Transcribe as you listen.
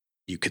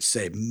you could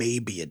say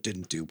maybe it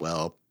didn't do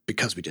well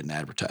because we didn't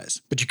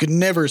advertise. But you could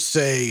never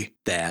say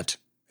that.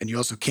 And you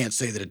also can't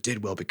say that it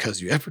did well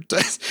because you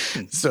advertise.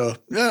 So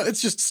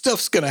it's just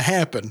stuff's going to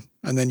happen.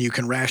 And then you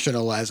can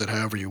rationalize it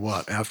however you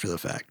want after the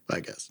fact,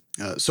 I guess.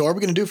 So are we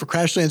going to do it for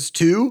Crashlands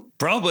 2?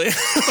 Probably.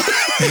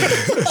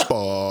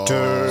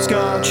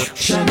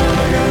 Scotch.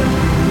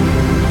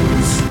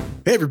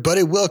 Hey,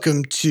 everybody.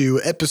 Welcome to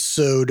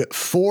episode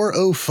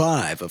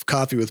 405 of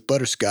Coffee with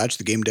Butterscotch,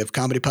 the game dev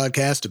comedy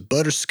podcast of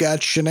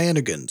Butterscotch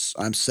Shenanigans.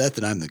 I'm Seth,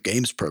 and I'm the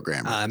games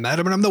programmer. I'm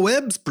Adam, and I'm the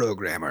webs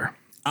programmer.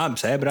 I'm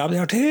Sam, but I'm the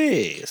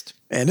artist.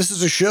 And this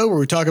is a show where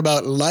we talk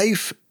about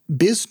life,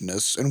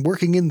 business, and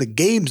working in the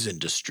games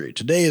industry.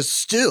 Today is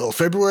still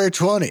February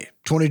 20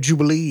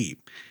 Jubilee.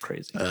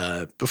 Crazy.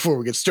 Before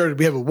we get started,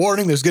 we have a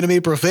warning. There's going to be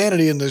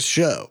profanity in this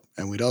show.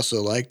 And we'd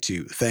also like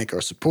to thank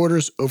our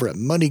supporters over at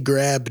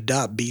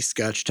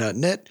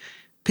moneygrab.bscotch.net.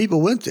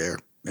 People went there,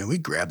 and we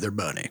grabbed their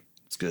money.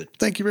 It's good.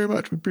 Thank you very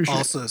much. We appreciate it.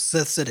 Also,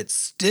 Seth said it's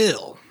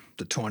still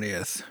the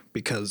 20th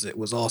because it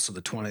was also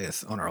the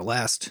 20th on our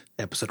last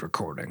episode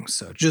recording.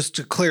 So just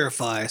to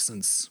clarify,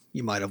 since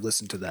you might have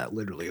listened to that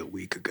literally a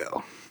week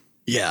ago.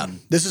 Yeah,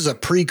 this is a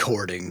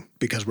pre-cording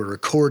because we're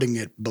recording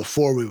it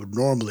before we would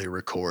normally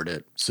record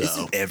it. So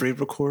Isn't every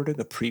recording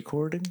a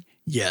pre-recording?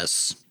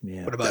 yes.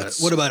 Yeah. What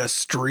about a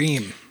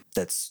stream?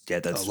 That's A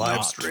live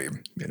not.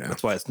 stream, you know.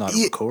 That's why it's not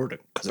a recording.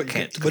 Because it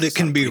can't. But it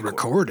can be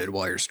recorded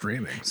while you're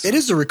streaming. So. It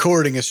is a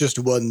recording. It's just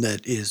one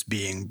that is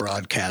being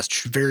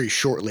broadcast very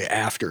shortly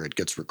after it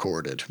gets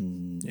recorded.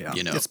 Yeah.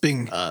 You know, It's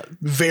being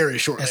very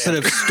shortly. instead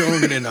of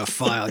storing it in a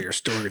file, you're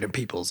storing it in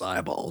people's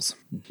eyeballs.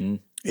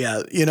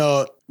 Yeah, you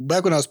know,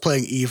 back when I was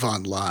playing EVE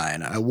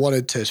Online, I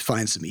wanted to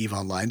find some EVE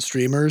Online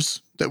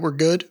streamers that were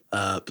good.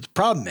 But the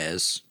problem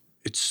is,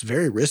 it's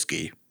very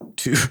risky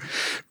to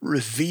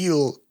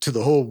reveal to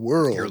the whole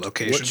world Your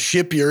location. what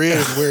ship you're in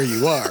and where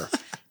you are.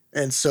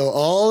 And so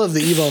all of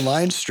the EVE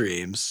Online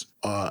streams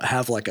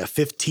have like a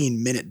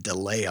 15-minute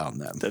delay on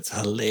them. That's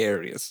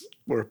hilarious.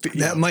 Where,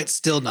 That might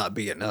still not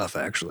be enough,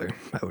 actually,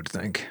 I would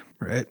think,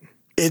 right?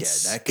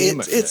 that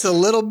game it's a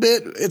little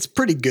bit, it's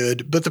pretty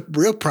good. But the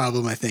real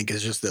problem, I think,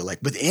 is just that like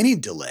with any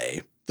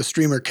delay, the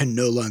streamer can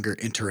no longer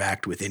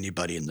interact with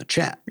anybody in the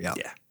chat. Yeah.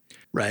 Yeah.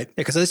 Right? Yeah,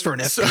 because at least for an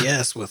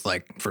FPS with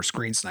like for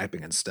screen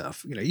sniping and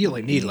stuff, you know, you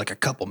only need like a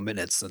couple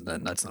minutes and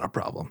then that's not a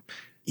problem.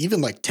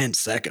 Even like 10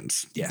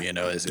 seconds, Yeah. you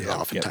know, is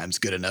oftentimes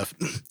good enough.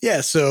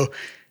 Yeah, so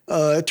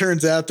it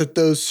turns out that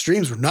those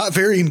streams were not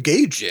very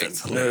engaging.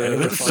 It's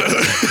hilarious.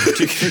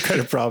 You're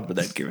kind of problem with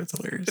that game. It's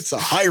hilarious. It's a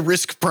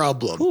high-risk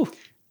problem.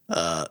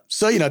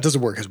 So, you know, it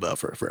doesn't work as well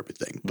for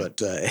everything. But,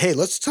 hey,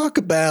 let's talk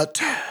about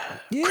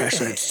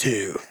Crashlands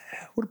 2.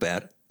 What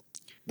about it?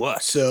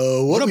 What?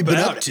 So what have we been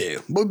about up to?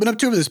 What we've been up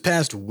to over this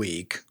past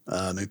week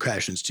in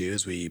Crashlands 2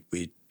 is we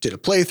did a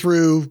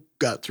playthrough,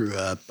 got through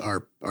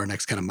our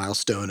next kind of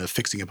milestone of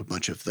fixing up a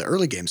bunch of the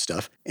early game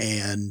stuff.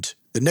 And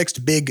the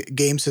next big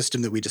game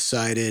system that we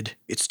decided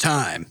it's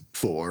time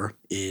for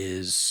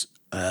is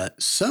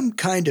some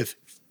kind of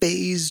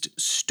phased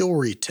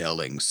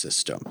storytelling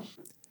system.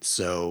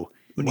 So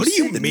What do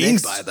you mean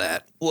by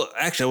that? Well,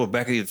 actually, I went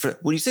back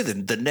when you say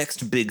the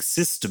next big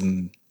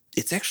system,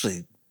 it's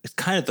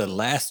kind of the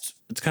last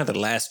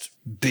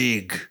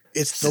big.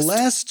 it's the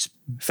last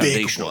big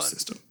foundational one.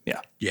 system.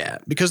 Yeah. Yeah,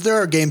 because there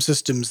are game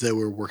systems that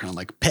we're working on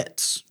like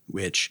Pets,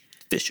 which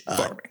Fishing,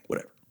 farming,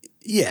 whatever.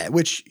 yeah,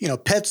 which, you know,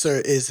 Pets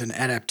is an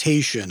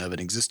adaptation of an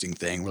existing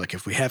thing where like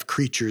if we have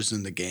creatures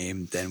in the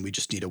game, then we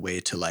just need a way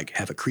to like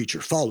have a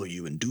creature follow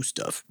you and do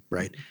stuff,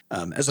 right?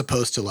 As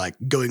opposed to like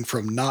going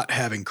from not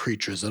having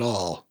creatures at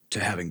all to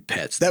having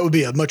pets. That would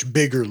be a much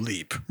bigger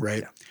leap,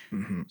 right?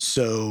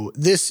 So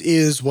this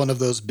is one of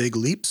those big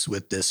leaps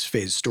with this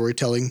phased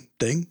storytelling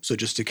thing. So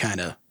just to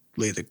kind of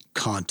lay the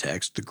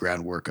context, the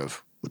groundwork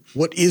of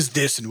what is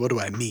this and what do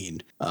I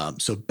mean?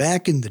 So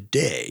back in the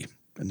day,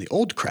 in the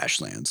old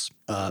Crashlands,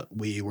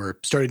 we were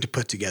starting to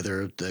put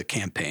together the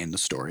campaign, the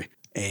story,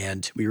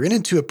 and we ran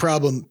into a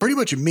problem pretty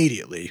much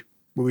immediately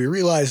where we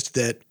realized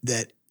that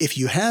if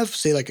you have,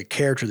 say, like a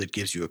character that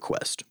gives you a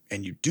quest,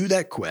 and you do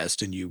that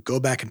quest and you go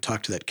back and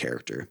talk to that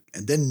character,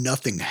 and then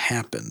nothing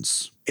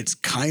happens, it's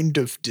kind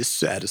of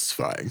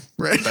dissatisfying,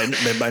 right?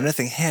 By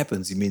nothing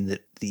happens, you mean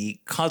that the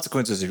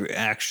consequences of your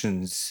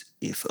actions,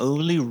 if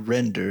only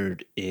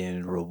rendered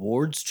in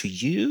rewards to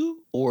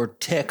you or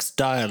text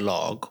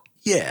dialogue,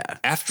 Yeah.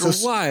 after a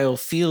while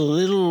feel a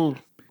little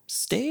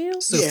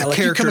stale. So Yeah, if the like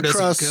you character come doesn't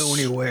across- go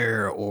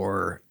anywhere,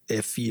 or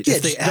if they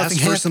just ask nothing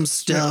for some happens.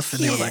 stuff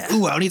and they were like, Yeah.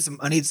 "Ooh, I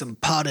need some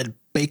potted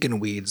bacon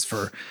weeds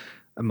for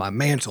my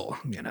mantle,"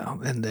 you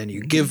know, and then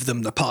you give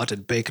them the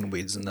potted bacon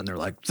weeds, and then they're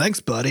like, "Thanks,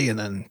 buddy," and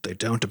then they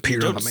don't appear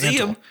on Don't the see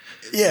mantle. 'em.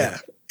 Yeah.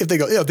 If they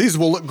go, yeah, these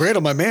will look great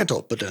on my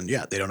mantle, but then,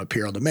 yeah, they don't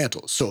appear on the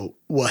mantle. So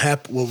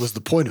what was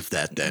the point of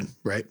that then,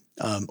 right?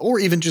 Or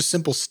even just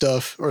simple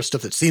stuff or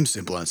stuff that seems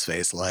simple on its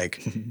face,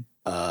 like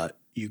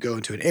you go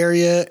into an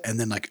area and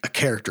then like a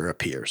character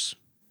appears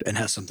and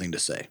has something to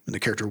say, and the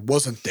character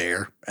wasn't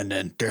there, and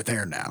then they're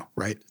there now,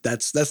 right?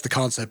 That's the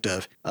concept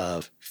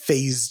of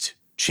phased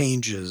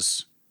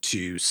changes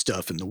to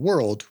stuff in the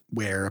world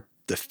where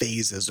the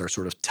phases are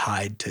sort of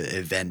tied to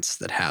events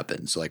that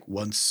happen. So like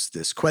once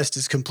this quest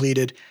is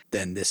completed,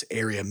 then this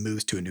area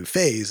moves to a new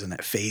phase, and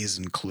that phase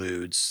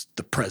includes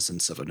the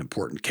presence of an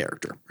important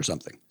character or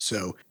something.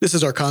 So this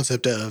is our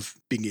concept of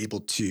being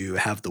able to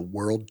have the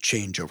world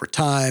change over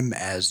time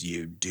as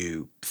you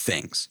do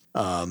things.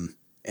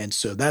 And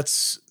so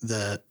that's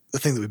the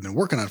thing that we've been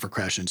working on for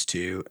Crashlands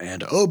 2.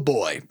 And oh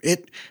boy,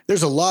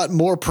 there's a lot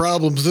more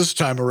problems this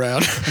time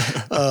around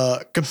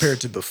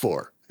compared to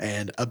before.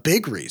 And a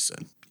big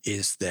reason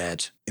is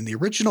that in the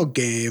original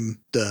game,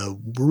 the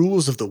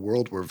rules of the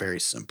world were very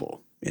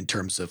simple in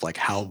terms of like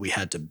how we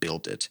had to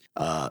build it.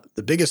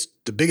 The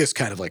biggest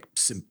kind of like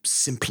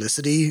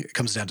simplicity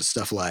comes down to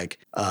stuff like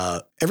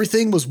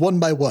everything was one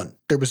by one.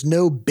 There was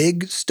no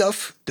big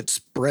stuff that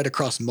spread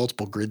across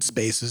multiple grid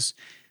spaces.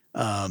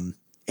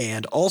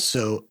 And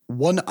also,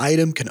 one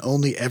item can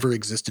only ever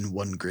exist in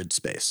one grid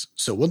space.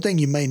 So one thing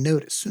you may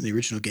notice in the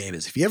original game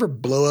is if you ever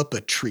blow up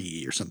a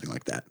tree or something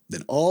like that,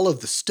 then all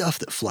of the stuff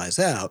that flies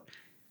out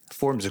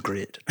forms a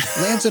grid.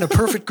 lands in a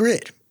perfect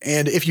grid.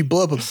 And if you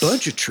blow up a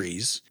bunch of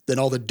trees, then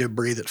all the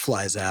debris that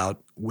flies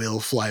out will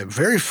fly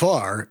very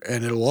far,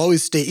 and it'll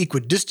always stay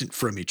equidistant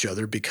from each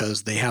other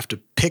because they have to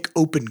pick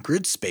open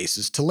grid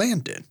spaces to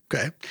land in.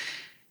 Okay.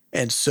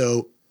 And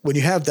so when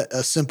you have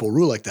a simple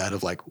rule like that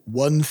of like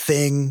one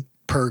thing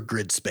per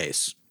grid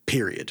space,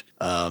 period,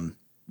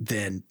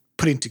 then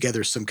putting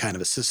together some kind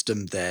of a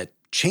system that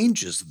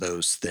changes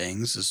those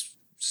things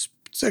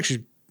it's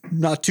actually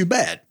not too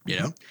bad, you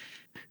know?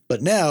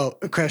 But now,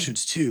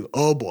 Crashlands 2,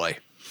 oh boy.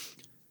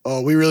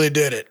 Oh, we really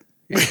did it.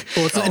 Yeah.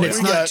 Well,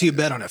 it's not too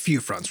bad on a few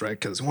fronts, right?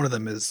 Because one of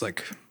them is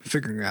like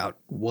figuring out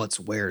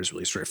what's where is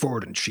really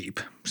straightforward and cheap.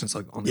 Since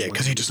like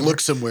because you just look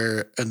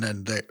somewhere and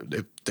then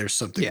there's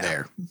something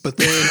there. But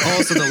then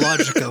also the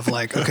logic of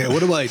like, okay,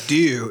 what do I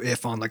do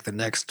if on like the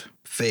next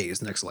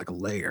phase, next like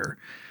layer,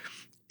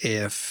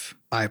 if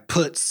I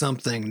put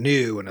something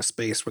new in a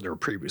space where there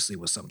previously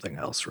was something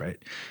else,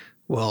 right?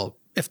 Well,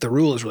 if the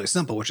rule is really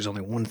simple, which is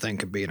only one thing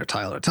can be in a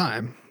tile at a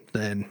time,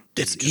 then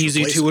it's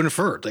easy to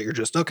infer that you're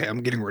just, okay,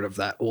 I'm getting rid of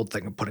that old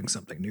thing and putting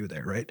something new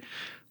there, right?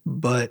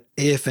 But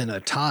if in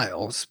a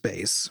tile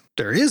space,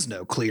 there is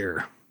no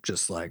clear,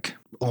 just like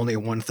only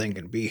one thing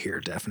can be here,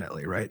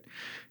 definitely, right?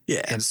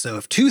 Yeah. And so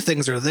if two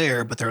things are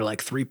there, but they're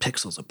like 3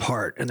 pixels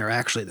apart and they're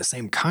actually the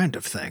same kind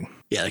of thing.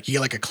 Yeah, like you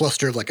get like a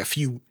cluster of like a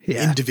few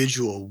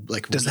individual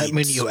like does that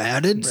mean you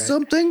added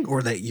something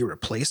or that you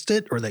replaced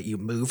it or that you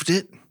moved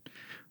it?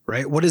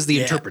 Right? What is the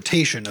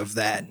interpretation of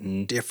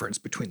that difference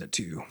between the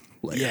two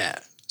layers? Yeah.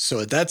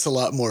 So that's a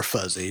lot more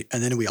fuzzy.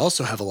 And then we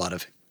also have a lot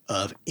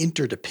of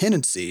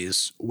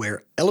interdependencies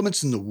where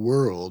elements in the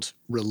world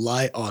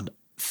rely on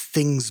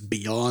things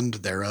beyond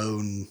their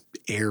own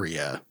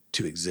area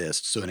to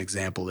exist. So an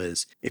example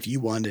is if you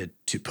wanted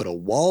to put a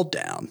wall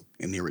down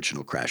in the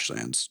original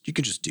Crashlands, you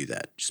could just do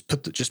that.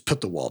 Just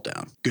put the wall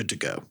down. Good to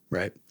go,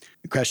 right?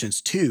 In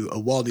Crashlands 2, a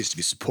wall needs to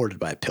be supported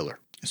by a pillar.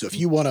 So if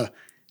you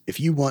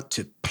want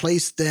to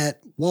place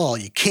that wall,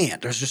 you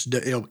can't. There's just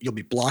you'll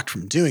be blocked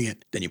from doing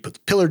it. Then you put the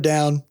pillar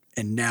down,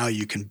 and now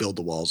you can build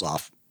the walls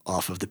off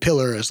of the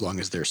pillar as long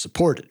as they're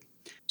supported.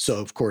 So,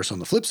 of course, on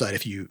the flip side,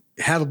 if you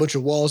have a bunch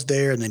of walls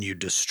there and then you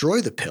destroy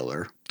the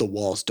pillar, the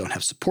walls don't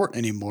have support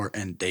anymore,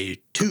 and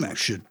they too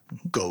should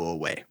go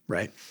away,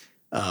 right?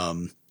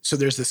 So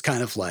there's this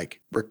kind of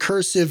like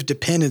recursive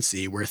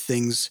dependency where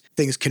things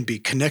can be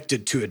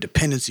connected to a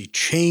dependency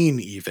chain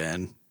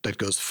even that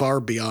goes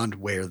far beyond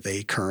where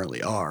they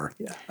currently are.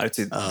 Yeah, I'd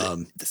say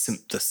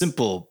the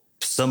simple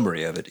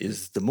summary of it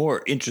is the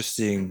more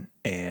interesting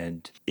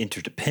and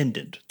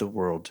interdependent the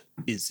world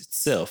is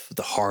itself,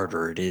 the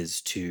harder it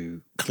is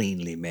to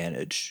cleanly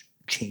manage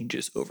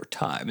changes over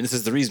time. And this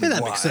is the reason why.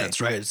 That makes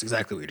sense, right? It's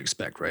exactly what you'd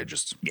expect, right?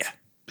 Just it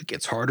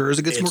gets harder as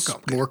it gets more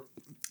complicated.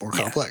 More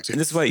complex. And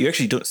this is why you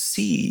actually don't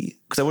see,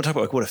 because I want to talk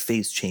about like what a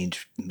phase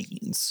change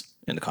means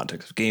in the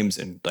context of games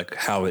and like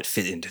how it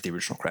fit into the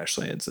original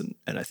Crashlands,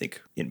 and I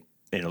think in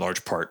a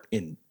large part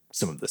in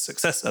some of the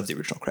success of the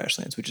original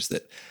Crashlands, which is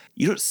that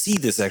you don't see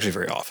this actually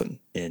very often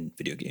in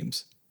video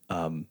games.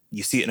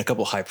 You see it in a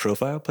couple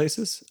high-profile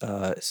places.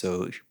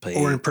 So if you play,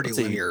 or in pretty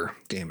linear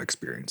game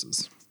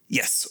experiences.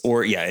 Yes,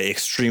 or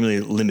extremely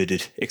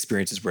limited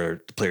experiences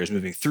where the player is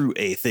moving through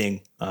a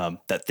thing.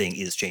 That thing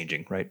is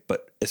changing, right?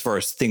 But as far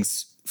as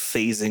things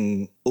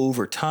phasing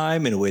over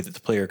time in a way that the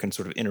player can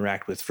sort of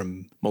interact with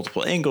from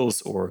multiple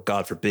angles, or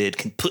God forbid,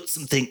 can put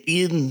something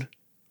in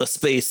a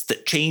space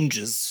that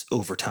changes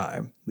over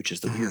time, which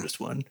is the weirdest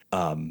one.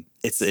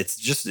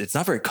 It's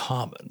not very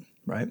common,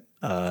 right?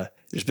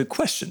 There's a big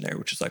question there,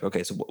 which is like,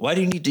 okay, so why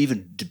do you need to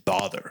even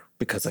bother?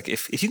 Because like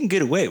if you can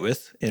get away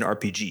with in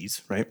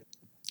RPGs, right,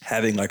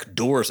 having like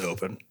doors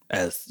open,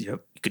 as you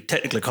could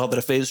technically call that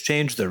a phase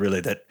change, though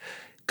really that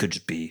could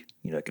just be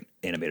like an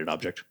animated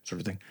object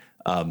sort of thing.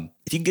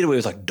 If you can get away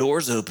with like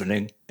doors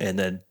opening and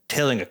then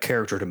telling a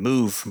character to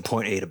move from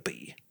point A to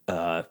B,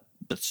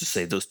 let's just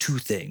say those two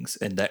things,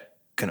 and that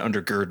can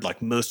undergird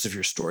like most of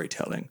your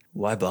storytelling,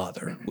 why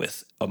bother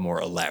with a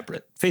more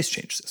elaborate phase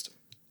change system,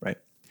 right?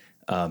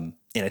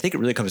 And I think it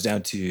really comes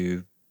down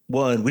to,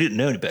 one, we didn't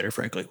know any better,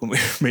 frankly, when we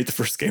made the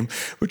first game,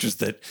 which is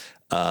that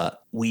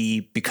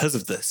because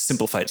of the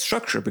simplified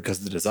structure,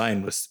 because the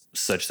design was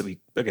such that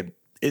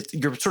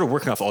you're sort of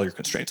working off all your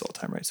constraints all the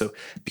time, right? So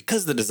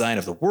because the design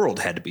of the world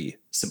had to be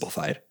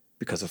simplified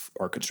because of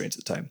our constraints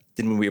at the time,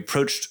 then when we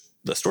approached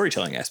the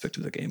storytelling aspect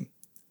of the game,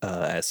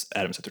 as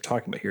Adam said they're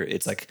talking about here,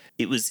 it's like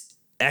it was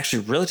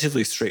actually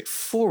relatively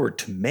straightforward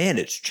to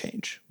manage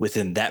change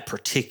within that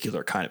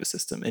particular kind of a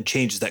system, and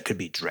changes that could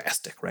be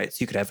drastic, right? So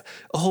you could have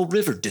a whole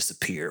river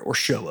disappear or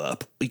show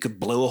up. You could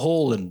blow a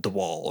hole in the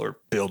wall or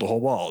build a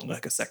whole wall in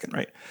like a second,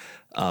 right?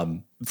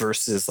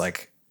 Versus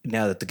like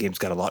now that the game's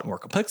got a lot more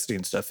complexity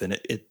and stuff in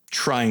it,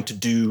 trying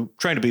to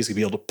basically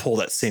be able to pull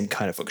that same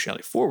kind of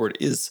functionality forward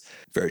is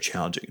very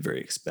challenging, very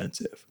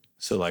expensive.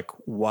 So like,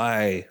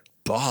 why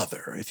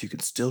bother if you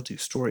can still do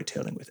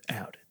storytelling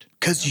without it?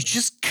 Because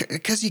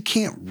you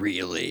can't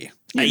really.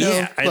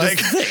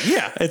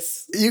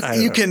 It's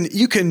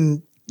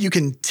you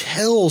can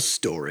tell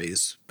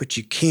stories, but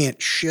you can't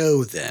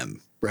show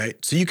them, right?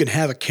 So you can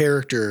have a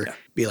character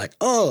be like,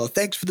 "Oh,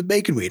 thanks for the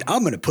bacon weed.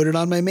 I'm going to put it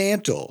on my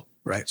mantle."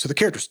 Right. So the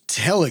character's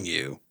telling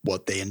you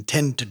what they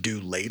intend to do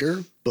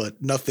later,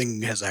 but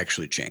nothing has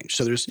actually changed.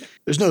 So there's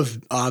no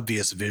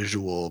obvious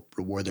visual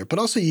reward there. But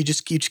also you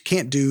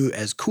can't do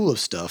as cool of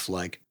stuff.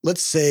 Like,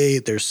 let's say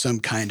there's some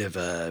kind of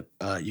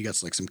you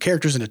got like some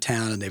characters in a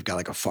town and they've got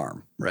like a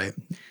farm, right?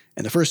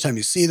 And the first time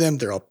you see them,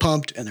 they're all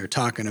pumped and they're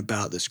talking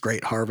about this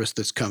great harvest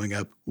that's coming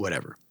up,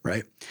 whatever,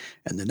 right?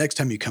 And the next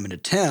time you come into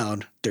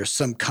town, there's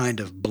some kind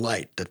of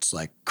blight that's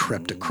like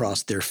crept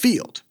across their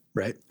field.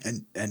 Right.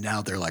 And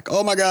now they're like,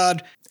 oh my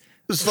God,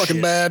 this is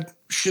fucking bad.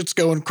 Shit's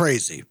going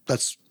crazy.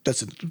 That's a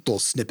little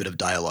snippet of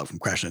dialogue from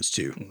Crashlands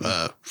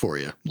 2 for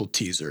you. A little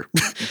teaser.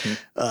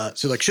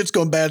 So like shit's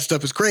going bad,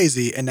 stuff is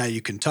crazy. And now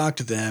you can talk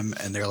to them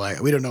and they're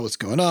like, we don't know what's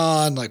going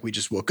on. Like we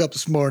just woke up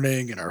this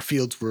morning and our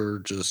fields were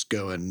just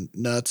going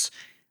nuts.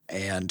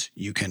 And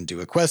you can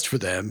do a quest for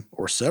them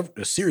or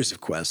a series of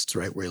quests,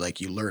 right? Where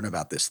like you learn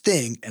about this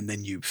thing and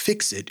then you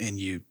fix it and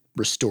you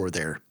restore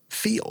their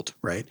field,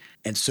 right?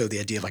 And so the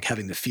idea of like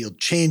having the field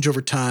change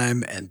over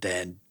time and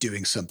then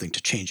doing something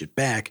to change it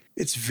back,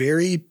 it's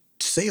very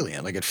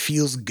salient. Like it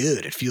feels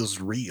good. It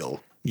feels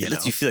real. It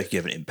lets you feel like you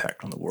have an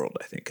impact on the world,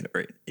 I think, in a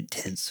very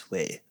intense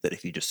way that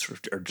if you just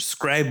sort of are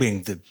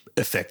describing the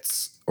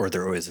effects or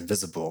they're always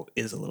invisible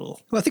is a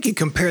little... Well, I think you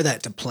compare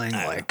that to playing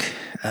like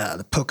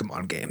the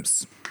Pokemon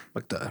games,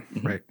 like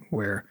right,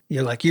 where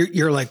you're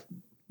like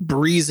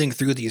breezing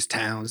through these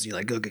towns. You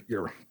like go get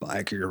your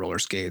bike or your roller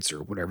skates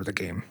or whatever the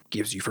game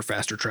gives you for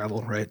faster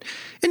travel, right?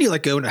 And you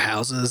like go into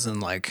houses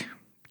and like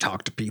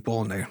talk to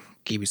people and they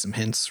give you some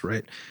hints,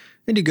 right?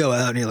 And you go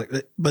out and you're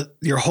like, but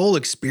your whole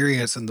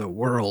experience in the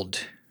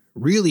world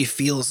really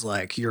feels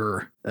like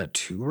you're a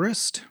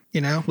tourist,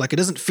 you know? Like it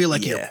doesn't feel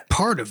like you're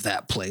part of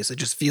that place. It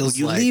just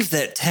feels like... you leave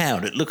that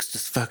town, it looks the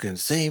fucking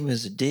same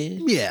as it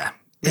did. Yeah.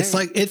 Right. It's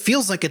like, it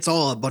feels like it's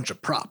all a bunch of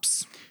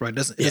props, right? It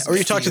doesn't or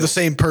you talk to the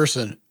same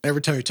person.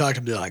 Every time you talk to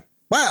them, they're like,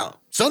 wow,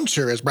 sun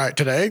sure is bright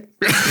today.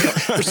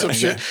 Or some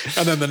shit.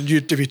 And then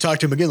if you talk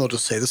to them again, they'll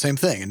just say the same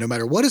thing. And no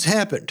matter what has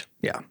happened.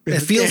 Yeah. It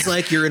feels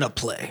like you're in a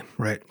play,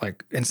 right?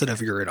 Like instead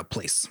of you're in a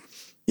place.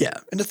 Yeah.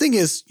 And the thing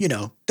is,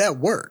 that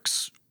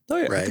works. Oh,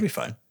 yeah. Right? It could be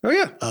fun. Oh,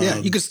 yeah. Yeah.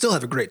 You could still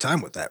have a great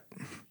time with that.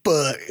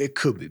 But it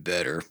could be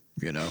better,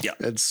 Yeah.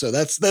 And so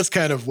that's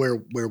kind of where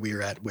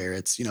we're at, where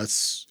it's,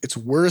 it's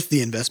worth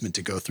the investment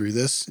to go through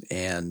this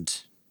and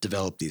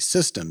develop these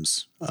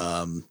systems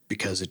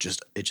because it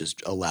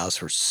just allows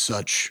for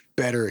such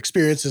better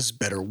experiences,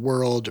 better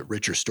world,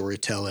 richer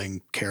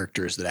storytelling,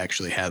 characters that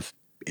actually have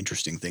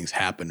interesting things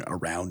happen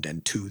around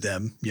and to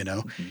them,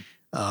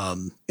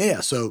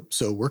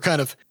 So we're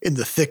kind of in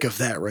the thick of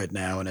that right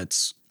now. And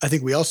I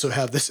think we also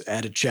have this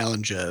added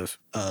challenge of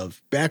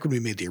back when we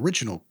made the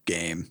original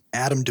game,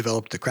 Adam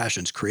developed the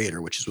Crashlands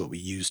creator, which is what we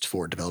used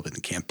for developing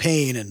the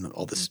campaign and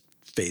all this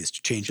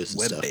phased changes and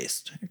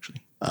web-based, stuff.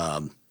 Actually.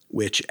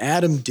 Which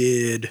Adam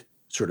did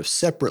sort of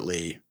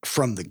separately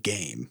from the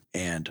game.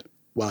 And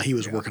while he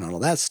was working on all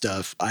that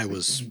stuff, I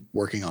was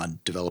working on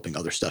developing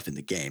other stuff in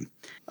the game.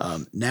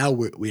 Now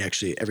we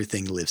actually,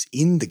 everything lives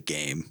in the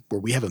game where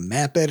we have a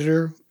map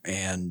editor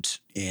and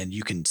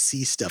you can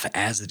see stuff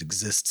as it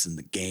exists in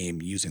the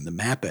game using the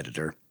map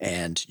editor.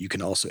 And you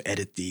can also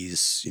edit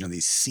these,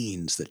 these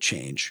scenes that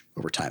change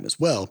over time as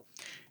well.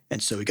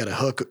 And so we got to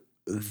hook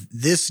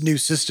this new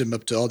system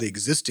up to all the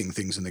existing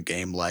things in the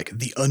game, like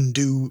the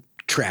undo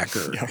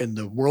tracker in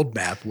the world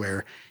map,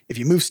 where if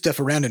you move stuff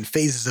around in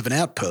phases of an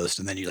outpost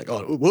and then you're like,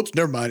 oh, whoops,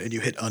 never mind, and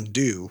you hit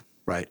undo,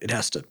 right? It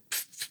has to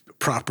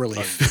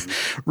properly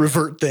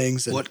revert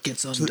things. And what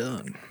gets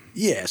undone?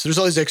 So there's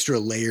all these extra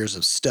layers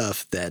of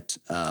stuff that,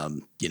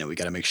 we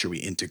got to make sure we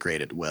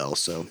integrate it well.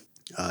 So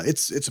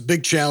it's a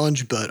big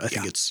challenge, but I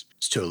think it's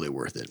totally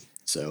worth it.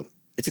 So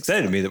it's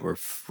exciting to me that we're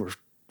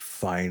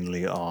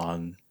finally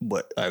on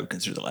what I would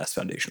consider the last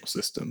foundational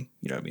system.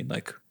 You know what I mean?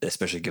 Like,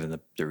 especially given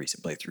the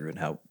recent playthrough and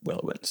how well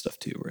it went and stuff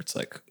too, where it's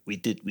like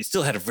we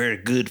still had a very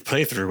good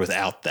playthrough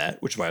without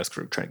that, which is why I was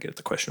trying to get at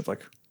the question of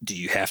like, do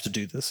you have to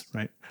do this?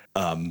 Right.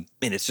 And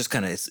it's just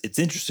kind of, it's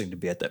interesting to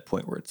be at that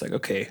point where it's like,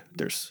 okay,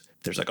 there's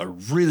like a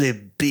really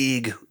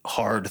big,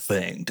 hard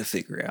thing to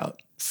figure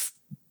out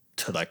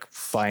to like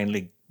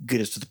finally get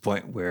us to the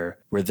point where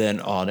we're then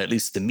on at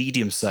least the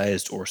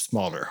medium-sized or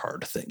smaller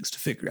hard things to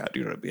figure out.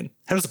 You know what I mean?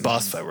 How does the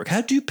boss fight work?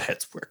 How do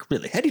pets work?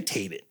 Really? How do you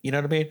tame it? You know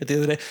what I mean? At the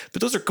end of the day,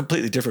 but those are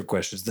completely different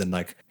questions than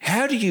like,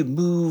 how do you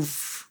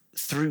move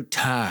through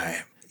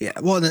time? Yeah,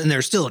 well, and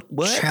there's still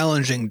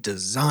challenging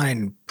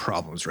design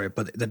problems, right?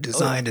 But the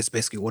design is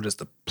basically what is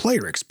the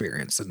player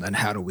experience, and then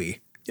how do we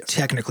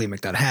technically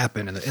make that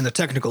happen? And the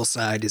technical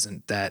side is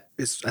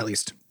at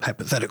least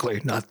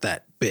hypothetically not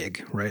that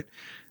big, right?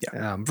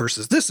 Yeah.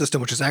 Versus this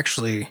system, which is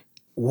actually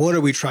what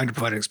are we trying to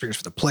provide an experience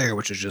for the player,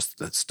 which is just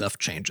that stuff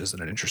changes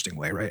in an interesting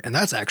way, right? And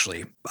that's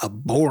actually a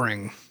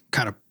boring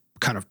kind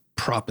of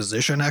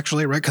proposition,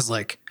 actually, right? Because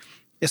like,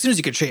 as soon as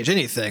you can change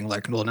anything,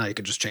 like, well, now you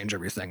can just change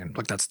everything. And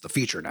like, that's the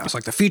feature now. It's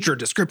like the feature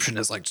description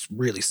is like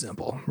really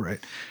simple, right?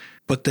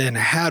 But then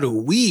how do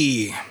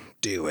we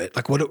do it?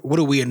 Like, what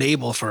do we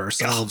enable for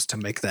ourselves to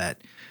make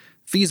that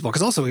feasible?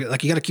 Because also,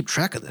 like, you got to keep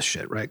track of this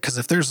shit, right? Because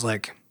if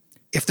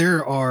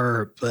there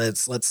are,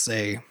 let's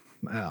say,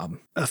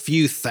 a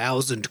few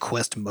thousand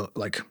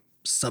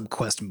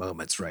sub-quest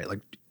moments, right? Like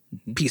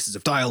pieces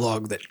of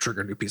dialogue that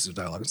trigger new pieces of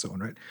dialogue and so on,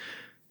 right?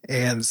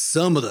 And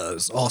some of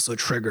those also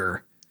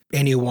trigger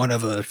any one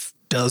of a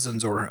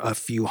dozens or a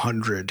few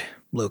hundred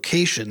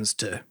locations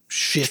to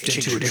shift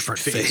into a different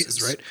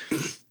phase, right?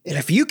 And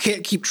if you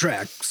can't keep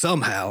track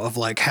somehow of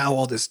like how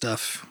all this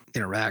stuff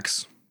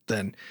interacts,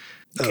 then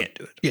you can't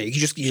do it. Yeah,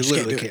 you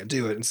literally can't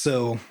do it. And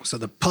so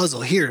the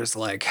puzzle here is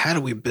like, how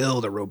do we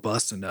build a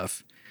robust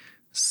enough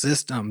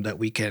system that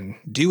we can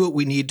do what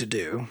we need to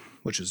do,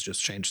 which is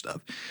just change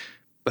stuff,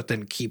 but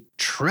then keep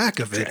track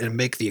of it and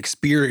make the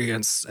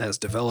experience as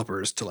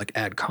developers to like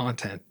add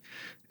content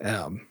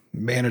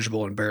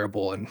manageable and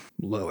bearable and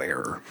low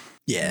error.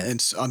 Yeah, and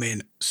so, I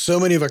mean, so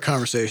many of our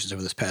conversations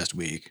over this past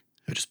week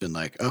have just been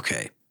like,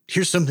 okay,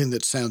 here's something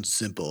that sounds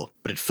simple,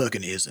 but it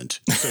fucking isn't.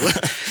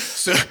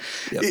 So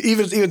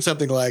even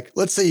something like,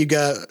 let's say you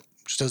got,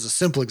 just as a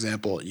simple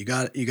example, you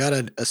got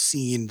a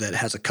scene that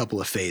has a couple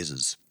of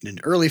phases. In an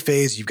early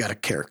phase, you've got a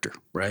character,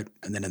 right?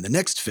 And then in the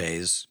next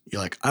phase,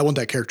 you're like, I want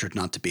that character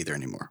not to be there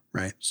anymore,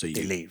 right? So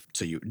you leave.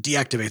 So you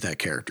deactivate that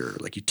character,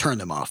 like you turn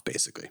them off,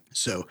 basically.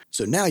 So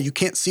now you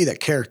can't see that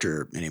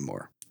character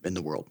anymore in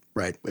the world,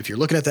 right? If you're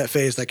looking at that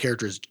phase, that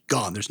character is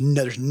gone. There's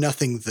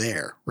nothing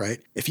there, right?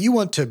 If you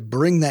want to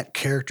bring that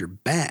character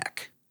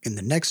back in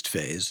the next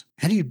phase,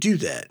 how do you do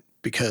that?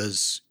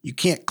 Because you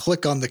can't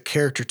click on the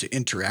character to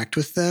interact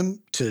with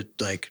them, to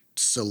like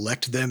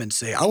select them and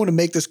say, I want to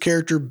make this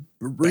character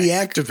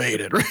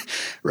reactivated,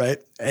 right?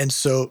 And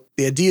so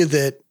the idea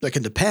that, like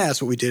in the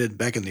past, what we did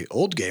back in the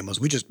old game was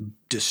we just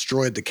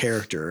destroyed the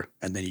character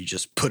and then you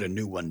just put a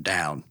new one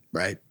down,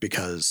 right?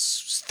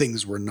 Because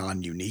things were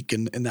non-unique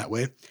in that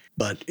way.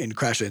 But in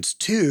Crashlands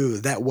 2,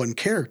 that one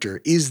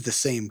character is the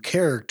same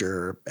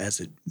character as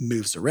it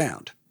moves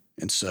around.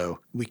 And so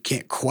we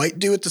can't quite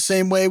do it the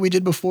same way we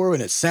did before.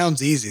 And it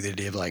sounds easy, the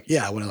idea of like,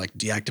 yeah, I want to like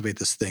deactivate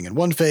this thing in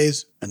one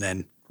phase and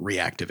then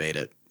reactivate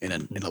it in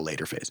a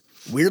later phase.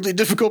 Weirdly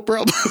difficult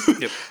problem.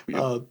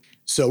 Yep.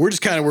 So we're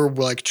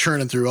like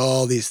churning through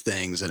all these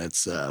things, and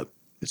it's a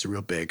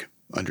real big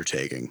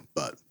undertaking,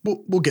 but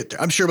we'll get there.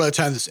 I'm sure by the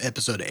time this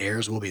episode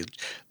airs, we'll be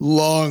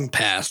long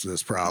past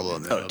this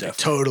problem. It'll be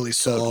totally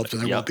solved,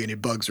 and there won't be any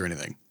bugs or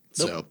anything.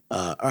 Nope. So,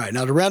 all right.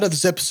 Now to round out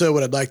this episode,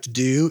 what I'd like to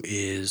do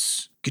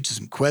is get you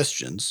some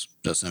questions.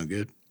 Does that sound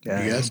good?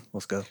 Yeah, you guys?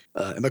 Let's go.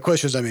 And by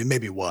questions, I mean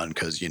maybe one,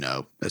 because,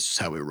 that's just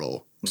how we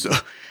roll.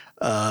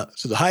 Mm-hmm.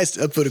 So the highest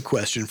upvoted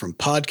question from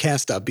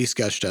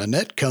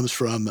podcast.bscotch.net comes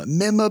from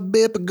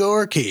Mimabip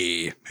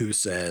Gorky, who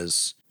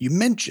says, you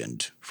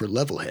mentioned for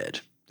Levelhead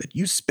that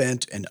you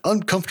spent an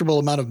uncomfortable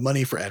amount of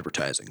money for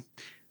advertising.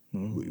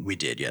 We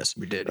did, yes.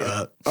 We did.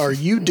 Yeah. Are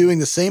you doing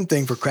the same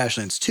thing for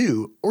Crashlands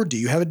 2, or do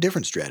you have a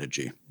different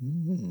strategy?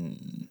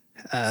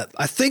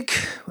 I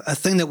think a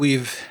thing that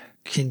we've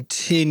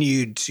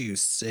continued to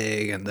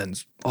say, and then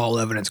all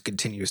evidence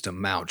continues to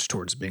mount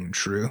towards being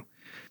true,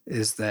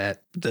 is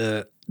that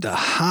the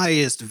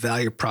highest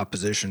value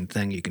proposition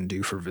thing you can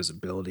do for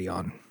visibility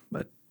on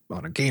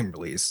a game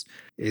release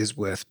is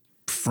with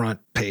front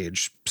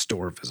page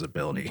store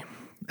visibility.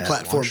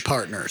 Platform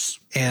partners.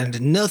 And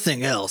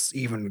nothing else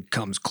even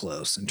comes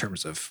close in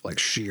terms of like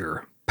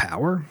sheer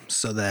power,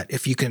 so that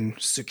if you can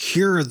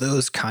secure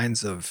those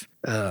kinds of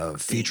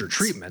feature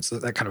treatments,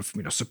 that kind of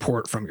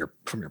support from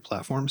your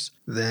platforms,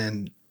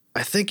 then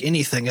I think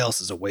anything else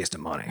is a waste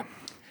of money.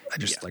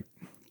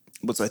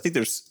 Well, so I think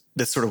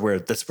that's where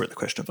the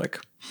question of like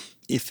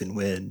if and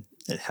when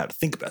and how to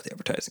think about the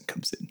advertising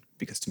comes in,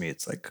 because to me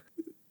it's like,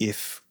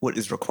 if what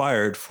is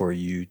required for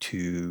you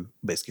to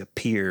basically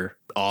appear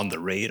on the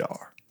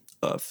radar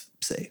of,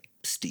 say,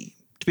 Steam,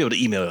 to be able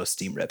to email a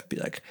Steam rep and be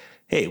like,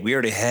 hey, we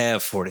already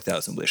have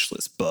 40,000 wish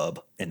list,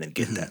 bub, and then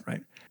get that,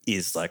 right?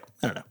 Is like,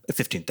 I don't know, a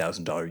 $15,000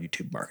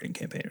 YouTube marketing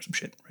campaign or some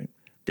shit, right?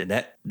 Then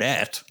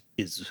that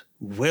is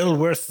well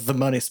worth the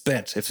money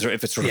spent if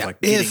it's sort of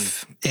like getting,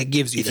 if it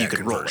gives you if that you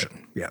could roll it.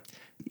 conversion. Yeah.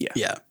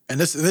 Yeah. And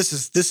this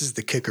is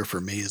the kicker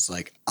for me is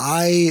like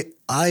I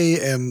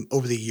am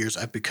over the years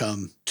I've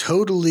become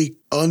totally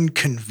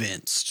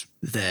unconvinced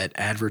that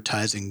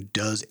advertising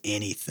does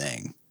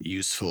anything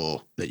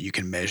useful that you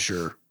can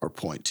measure or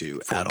point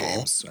to For at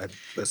games, I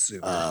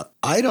assume. all.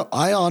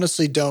 I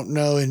honestly don't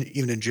know, and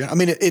even in general, I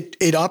mean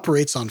it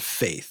operates on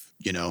faith,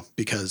 you know,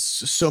 because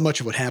so much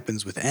of what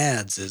happens with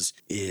ads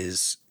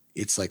is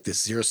it's like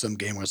this zero-sum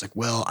game where it's like,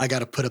 well, I got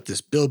to put up this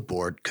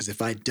billboard because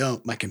if I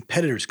don't, my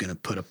competitor's going to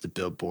put up the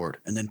billboard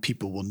and then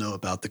people will know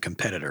about the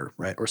competitor,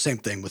 right? Or same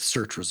thing with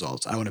search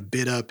results. I want to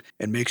bid up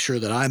and make sure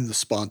that I'm the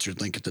sponsored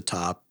link at the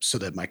top so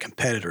that my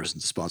competitor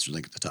isn't the sponsored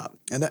link at the top.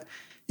 And that,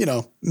 you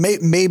know,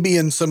 maybe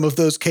in some of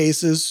those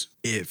cases,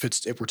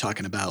 if we're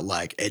talking about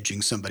like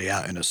edging somebody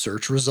out in a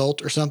search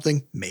result or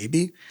something,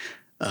 maybe.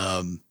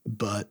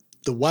 But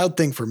the wild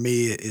thing for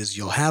me is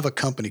you'll have a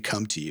company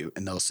come to you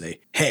and they'll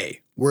say,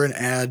 hey, we're an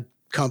ad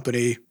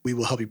company. We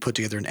will help you put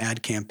together an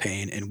ad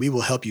campaign and we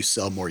will help you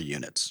sell more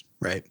units,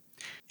 right?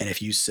 And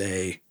if you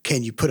say,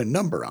 can you put a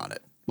number on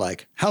it?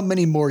 Like, how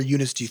many more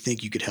units do you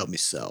think you could help me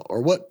sell?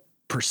 Or what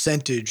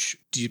percentage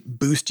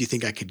boost do you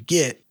think I could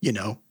get? You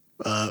know,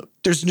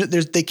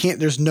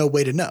 there's no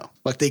way to know.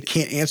 Like, they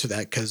can't answer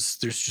that because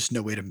there's just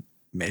no way to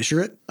measure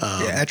it.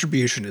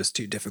 Attribution is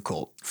too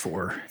difficult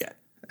for ads.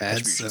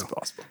 Attribution is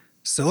possible.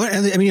 So, I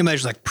mean,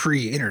 imagine like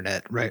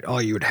pre-internet, right?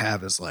 All you would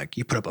have is like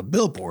you put up a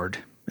billboard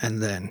and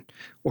then,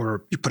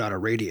 or you put out a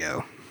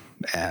radio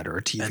ad or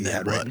a TV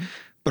ad, right?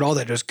 But all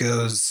that just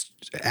goes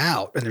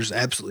out and there's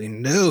absolutely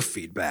no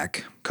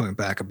feedback coming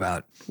back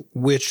about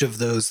which of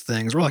those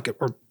things, or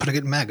putting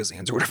it in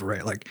magazines or whatever,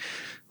 right?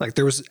 Like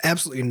there was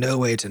absolutely no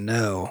way to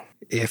know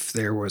if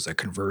there was a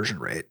conversion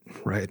rate,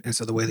 right? And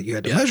so the way that you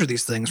had to measure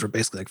these things were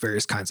basically like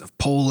various kinds of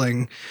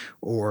polling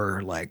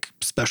or like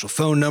special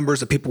phone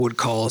numbers that people would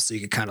call. So you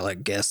could kind of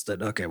like guess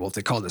that, okay, well, if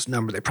they call this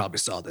number, they probably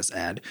saw this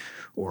ad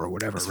or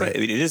whatever. That's right. I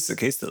mean, it is the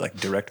case that like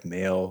direct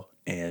mail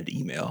and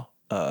email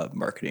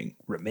marketing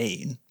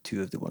remain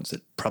two of the ones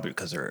that probably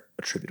because they're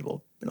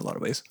attributable in a lot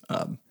of ways.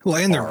 Well,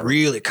 and they're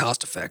really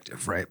cost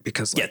effective, right?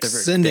 Because like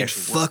sending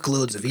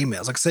fuckloads of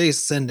emails, like say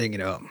sending, you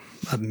know,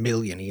 1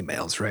 million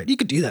emails, right? You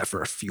could do that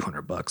for a few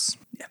 $100.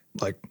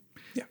 Yeah.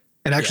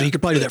 And actually you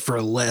could probably do that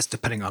for less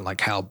depending on like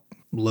how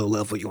low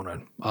level you want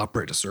to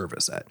operate a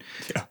service at.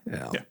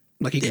 Yeah.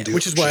 Like you can do,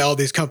 which is why all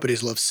these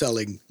companies love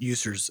selling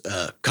users'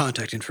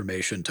 contact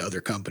information to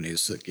other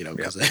companies, you know,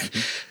 because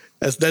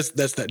that's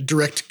that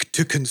direct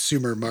to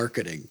consumer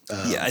marketing.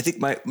 I think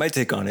my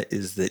take on it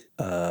is that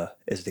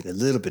is I think a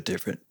little bit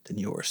different than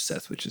yours,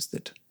 Seth, which is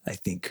that I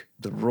think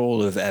the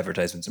role of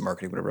advertisements and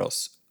marketing, whatever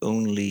else,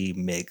 only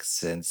makes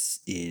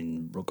sense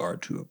in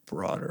regard to a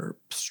broader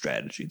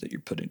strategy that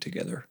you're putting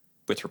together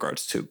with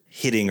regards to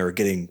hitting or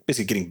getting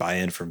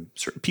buy-in from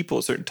certain people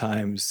at certain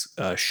times,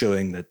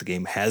 showing that the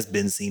game has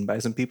been seen by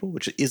some people,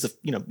 which is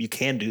you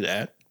can do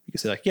that. You can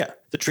say like, yeah,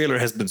 the trailer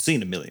has been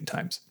seen 1 million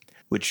times,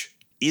 which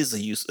is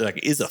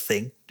a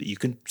thing that you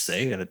can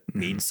say, and it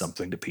means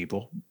something to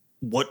people.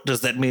 What does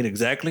that mean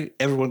exactly?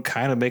 Everyone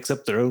kind of makes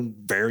up their own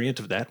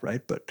variant of that,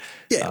 right? But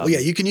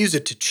you can use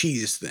it to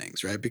cheese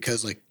things, right?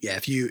 Because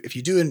if you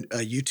do a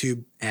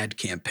YouTube ad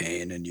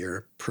campaign and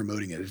you're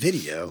promoting a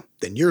video,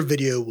 then your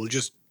video will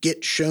just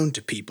get shown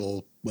to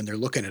people when they're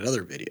looking at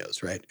other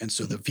videos, right? And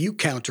so the view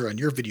counter on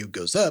your video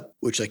goes up,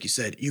 which, like you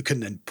said, you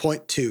can then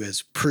point to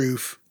as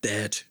proof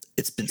that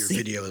it's been your seen.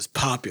 Video is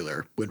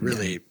popular when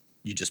really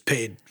you just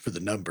paid for the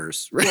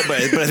numbers, right?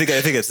 Well, but I think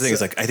that's the thing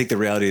is like I think the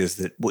reality is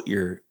that what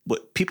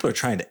people are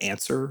trying to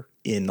answer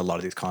in a lot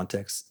of these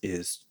contexts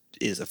is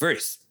a very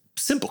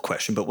simple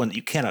question, but one that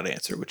you cannot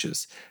answer, which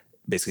is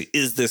basically,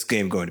 is this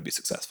game going to be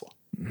successful,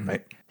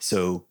 right?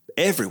 So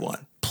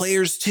everyone,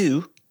 players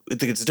too. I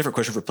think it's a different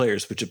question for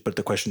players, but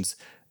the question's,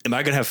 am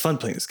I going to have fun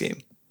playing this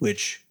game?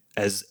 Which,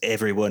 as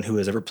everyone who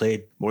has ever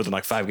played more than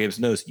like 5 games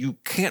knows, you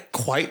can't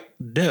quite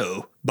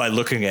know by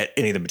looking at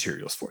any of the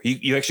materials for.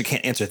 You actually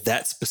can't answer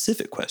that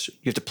specific question.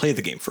 You have to play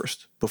the game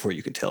first before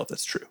you can tell if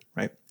that's true,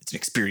 right? It's an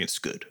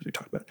experienced good, as we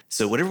talked about.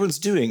 So what everyone's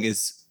doing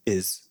is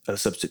a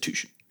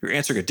substitution. You're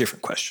answering a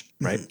different question,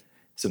 right?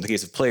 So in the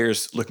case of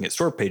players looking at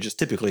store pages,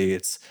 typically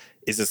has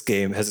this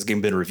game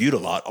been reviewed a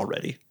lot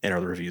already? And are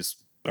the reviews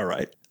all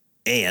right?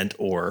 And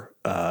or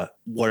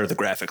what are the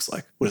graphics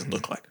like? What does it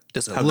look like?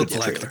 Does it look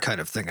like the kind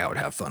of thing I would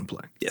have fun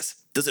playing? Yes.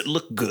 Does it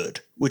look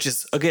good? Which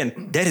is,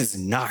 again, that is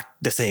not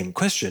the same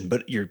question,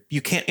 but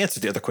you can't answer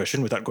the other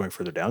question without going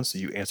further down. So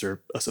you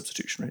answer a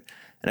substitution, right?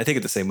 And I think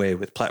it's the same way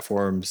with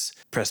platforms,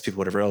 press people,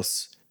 whatever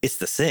else. It's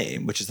the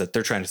same, which is that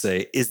they're trying to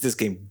say, is this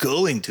game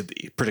going to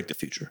predict the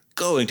future,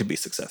 going to be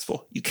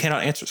successful? You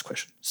cannot answer this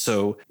question.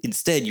 So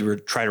instead, you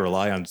would try to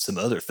rely on some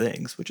other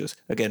things, which is,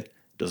 again,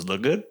 does it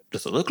look good?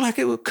 Does it look like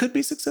it could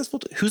be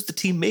successful? Who's the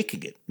team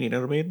making it? You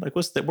know what I mean? Like,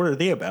 what are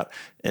they about?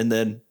 And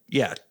then,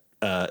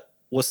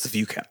 what's the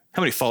view count?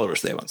 How many followers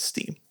do they have on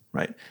Steam,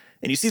 right?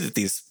 And you see that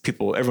these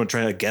people, everyone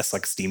trying to guess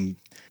like Steam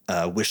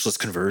wish list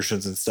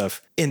conversions and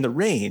stuff, and the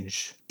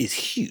range is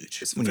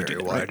huge. It's when very you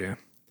do wide, right? yeah.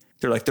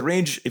 They're like the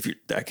range, if you,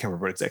 I can't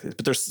remember what exactly it is,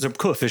 but there's some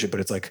coefficient, but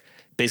it's like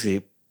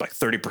basically like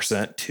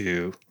 30%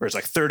 to, or it's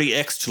like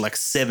 30x to like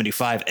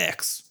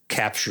 75x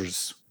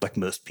captures like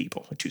most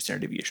people, like 2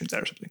 standard deviations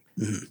out or something.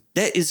 Mm-hmm.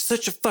 That is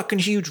such a fucking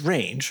huge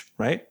range,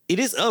 right? It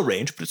is a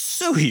range, but it's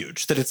so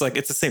huge that it's like,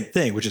 it's the same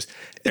thing, which is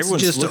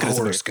everyone's It's just looking a at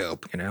something.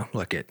 horoscope, you know,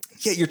 like it.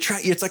 Yeah, you're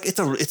trying, it's like,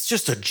 it's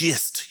just a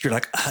gist. You're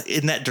like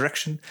in that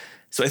direction.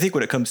 So I think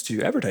when it comes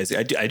to advertising,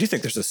 I do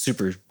think there's a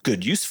super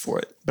good use for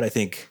it, but I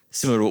think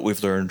similar to what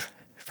we've learned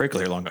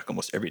frankly along like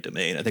almost every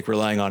domain, I think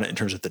relying on it in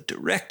terms of the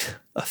direct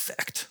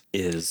effect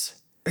is.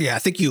 Yeah, I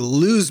think you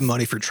lose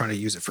money for trying to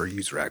use it for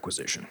user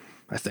acquisition.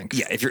 I think.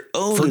 Yeah, if you're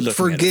only looking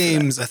for at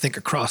games, I think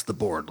across the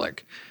board,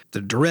 like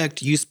the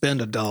direct, you spend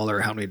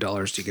 $1, how many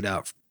dollars do you get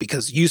out?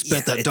 Because you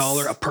spent that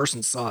dollar, a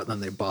person saw it, and then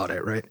they bought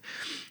it, right?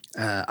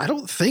 I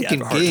don't think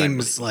in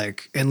games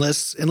like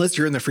unless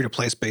you're in the free to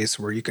play space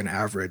where you can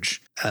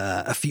average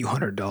a few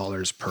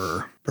 $100s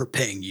per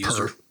paying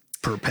user,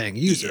 per paying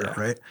user,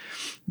 right?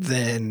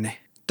 Then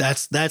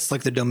that's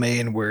like the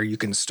domain where you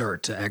can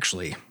start to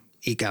actually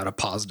eke out a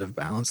positive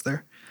balance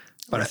there.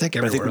 But I think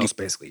everywhere else,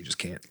 basically, you just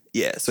can't.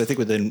 Yeah. So I think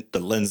within the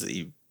lens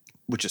that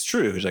which is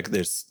true, is like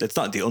it's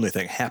not the only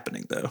thing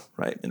happening though,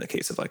 right? In the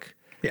case of like,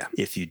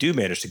 if you do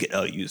manage to get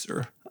a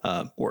user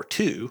or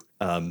two,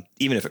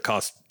 even if it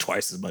costs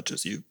twice as much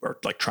as you are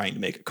like trying to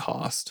make it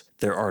cost,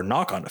 there are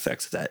knock-on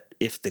effects of that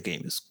if the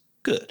game is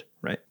good,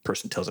 right?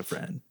 Person tells a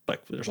friend,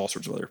 like there's all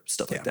sorts of other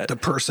stuff like that. The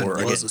person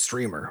was a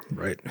streamer,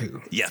 right?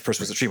 The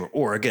person was a streamer.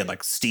 Or again,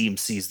 like Steam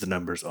sees the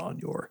numbers on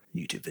your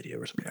YouTube video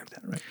or something like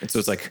that, right? And so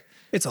it's like...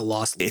 It's a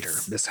loss leader.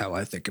 That's how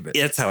I think of it.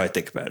 That's how I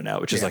think about it now,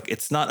 which is like,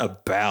 it's not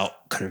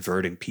about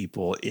converting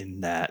people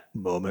in that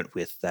moment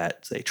with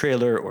that, say,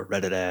 trailer or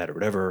Reddit ad or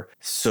whatever,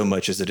 so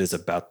much as it is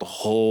about the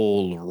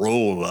whole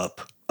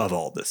roll-up of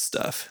all this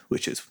stuff,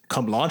 which is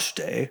come launch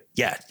day,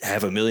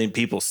 have 1 million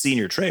people seen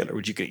your trailer,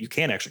 which you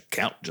can actually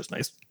count just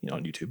nice,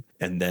 on YouTube.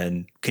 And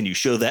then can you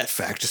show that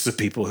fact to some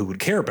people who would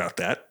care about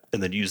that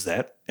and then use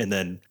that? And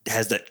then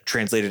has that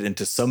translated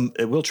into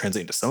it will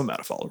translate into some amount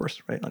of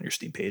followers, right? On your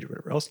Steam page or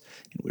whatever else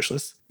in wish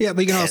list. Yeah,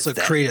 but you can also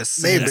create a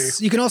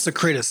sense. You can also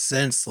create a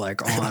sense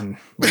like on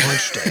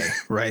launch day,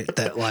 right?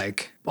 That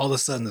like all of a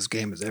sudden this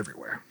game is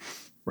everywhere.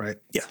 Right.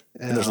 Yeah.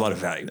 And there's a lot of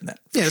value in that.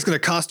 Yeah. It's going to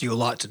cost you a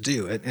lot to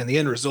do it. And the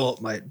end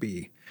result might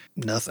be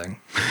nothing.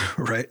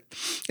 Right.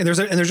 And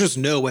there's just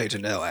no way to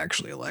know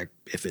actually, like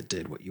if it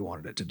did what you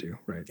wanted it to do.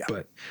 Right.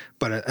 Yeah.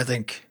 But I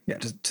think,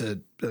 to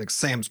like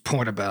Sam's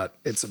point about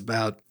it's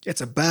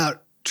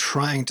about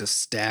trying to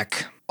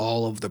stack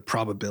all of the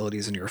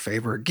probabilities in your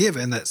favor,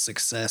 given that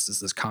success is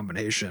this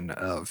combination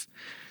of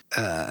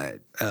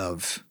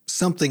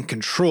something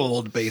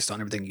controlled based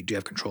on everything you do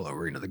have control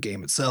over, the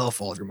game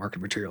itself, all of your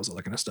marketing materials, all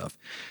that kind of stuff.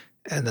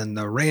 And then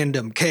the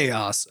random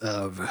chaos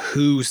of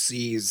who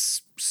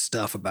sees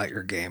stuff about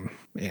your game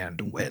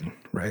and when,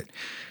 right?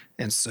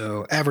 And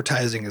so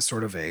advertising is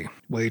sort of a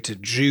way to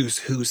juice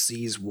who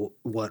sees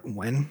what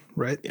when,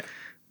 right? Yeah.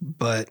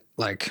 But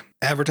like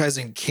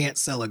advertising can't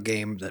sell a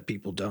game that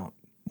people don't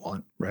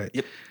want, right?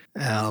 Yep.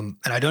 And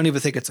I don't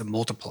even think it's a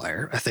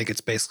multiplier. I think it's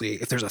basically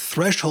if there's a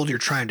threshold you're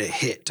trying to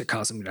hit to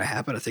cause something to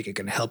happen, I think it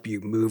can help you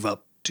move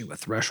up to a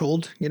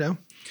threshold,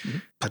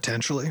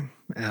 potentially.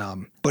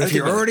 But if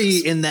you're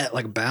already in that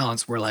like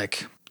balance where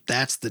like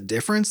that's the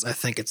difference, I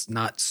think it's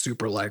not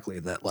super likely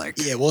that like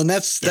and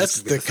that's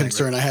the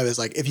concern I have is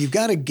like if you've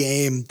got a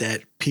game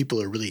that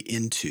people are really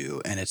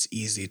into and it's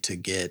easy to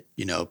get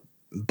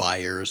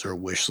buyers or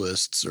wish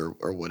lists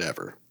or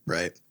whatever,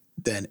 right?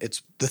 Then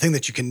it's the thing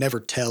that you can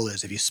never tell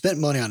is if you spent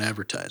money on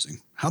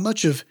advertising, how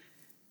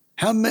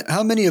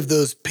many of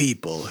those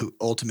people who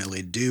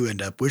ultimately do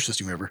end up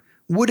wishlisting whatever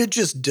would have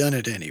just done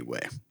it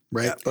anyway,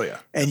 right? Yeah. Oh yeah.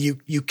 And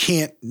you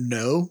can't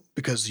know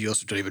because you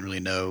also don't even really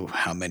know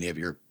how many of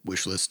your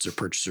wish lists or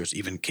purchasers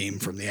even came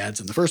from the ads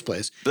in the first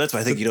place. But that's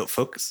why I think you don't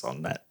focus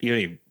on that.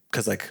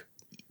 Because like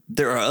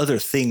there are other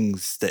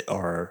things that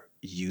are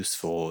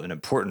useful and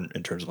important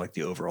in terms of like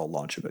the overall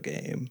launch of a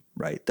game,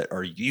 right? That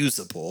are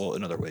usable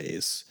in other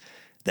ways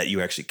that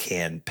you actually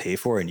can pay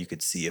for, and you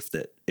could see if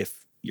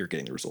you're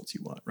getting the results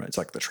you want, right? It's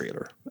like the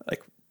trailer.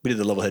 Like we did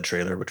the Levelhead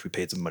trailer, which we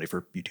paid some money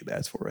for YouTube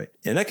ads for, right?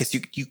 In that case,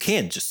 you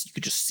could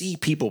just see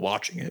people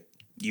watching it.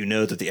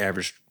 That the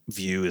average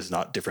view is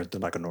not different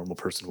than like a normal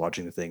person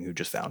watching the thing who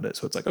just found it.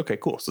 So it's like, okay,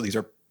 cool. So these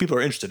are people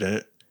are interested in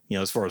it.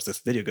 As far as this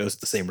video goes,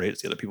 at the same rate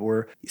as the other people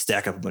were. You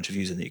stack up a bunch of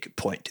views and then you could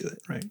point to it,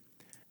 right?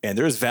 And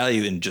there is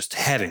value in just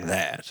having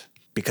that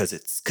because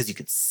you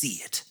can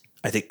see it.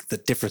 I think the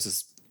difference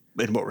is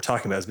in what we're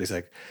talking about is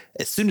basically like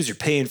as soon as you're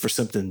paying for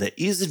something that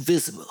is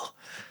invisible,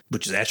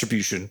 which is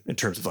attribution in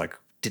terms of like,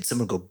 did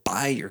someone go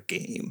buy your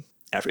game?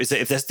 Is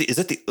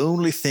that the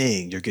only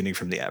thing you're getting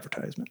from the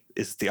advertisement?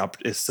 Is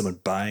someone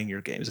buying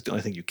your game? Is it the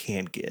only thing you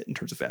can get in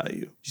terms of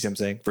value? You see what I'm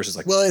saying? Versus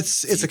like, well,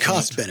 it's a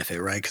cost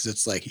benefit, right? Because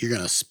it's like you're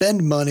going to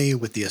spend money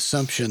with the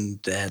assumption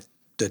that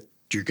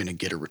you're going to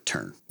get a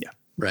return. Yeah.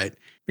 Right.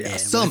 Yeah, And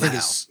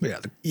somehow.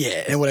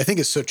 Yeah. And what I think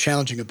is so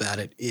challenging about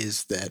it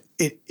is that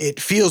it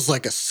feels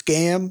like a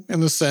scam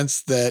in the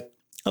sense that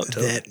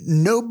that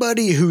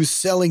nobody who's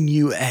selling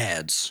you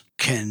ads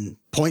can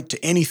point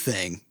to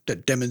anything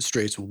that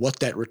demonstrates what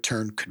that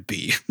return could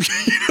be.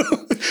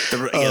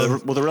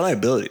 The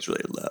reliability is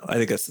really low. I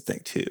think that's the thing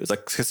too. It's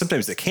like, because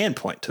sometimes they can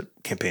point to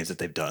campaigns that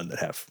they've done that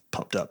have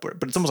pumped up,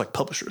 but it's almost like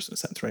publishers in a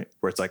sense, right?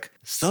 Where it's like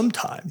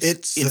sometimes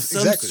in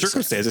some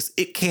circumstances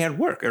it can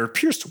work or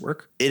appears to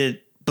work.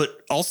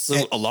 But also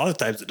a lot of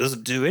times it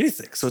doesn't do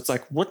anything. So it's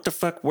like, what the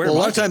fuck? A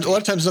lot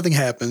of times nothing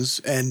happens,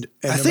 and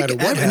I no think matter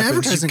what an happens,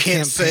 advertising you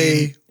can't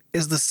campaign say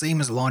is the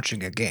same as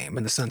launching a game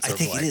in the sense of I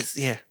think it is.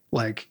 Yeah.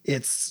 Like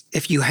it's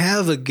if you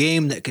have a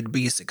game that could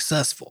be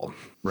successful,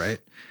 right?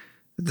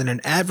 Then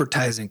an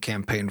advertising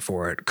campaign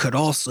for it could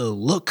also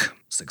look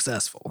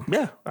successful.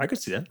 Yeah, I could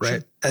see that.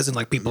 Right. Sure. As in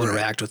like people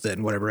interact with it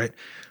and whatever, right?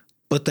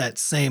 But that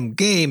same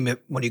game,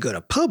 when you go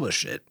to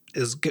publish it,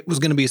 was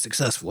going to be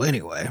successful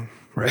anyway,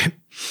 right?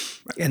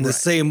 In the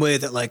same way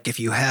that like if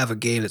you have a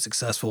game that's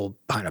successful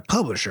behind a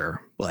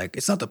publisher, like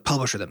it's not the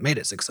publisher that made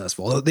it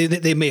successful. Although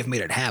they may have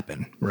made it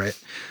happen, right?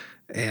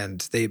 And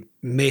they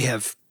may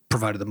have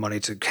provided the money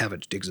to have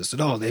it exist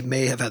at all. They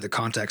may have had the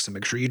contacts to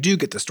make sure you do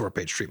get the store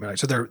page treatment. Right?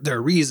 So there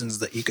are reasons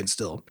that you can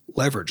still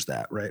leverage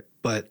that, right?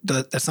 But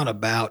that's not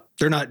about,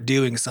 they're not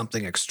doing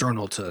something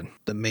external to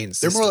the main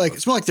system.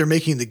 it's more like they're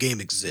making the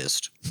game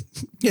exist.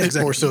 Yeah,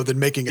 exactly. More so than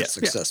making it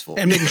successful.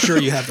 And making sure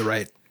you have the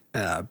right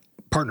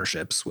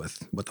partnerships with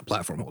the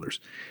platform holders.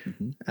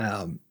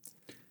 Mm-hmm.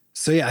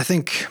 So yeah, I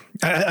think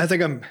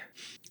I'm.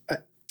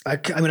 I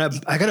mean,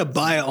 I gotta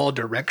buy all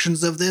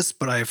directions of this,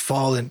 but I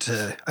fall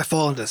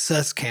into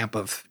Seth's camp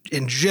of,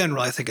 in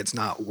general, I think it's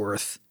not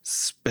worth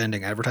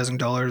spending advertising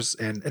dollars.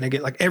 And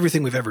again, like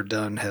everything we've ever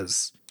done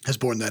has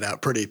borne that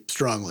out pretty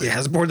strongly. Yeah,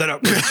 has borne that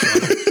out pretty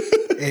strongly.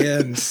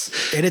 and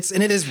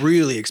it is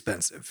really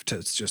expensive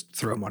to just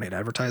throw money at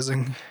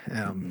advertising.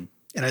 And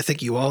I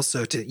think you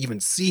also, to even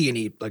see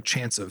any like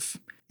chance of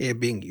it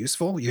being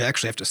useful, you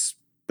actually have to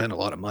spend a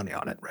lot of money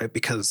on it, right?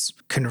 Because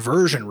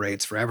conversion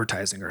rates for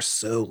advertising are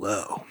so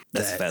low.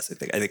 That's the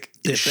fascinating thing. I think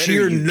the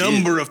sheer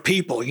number of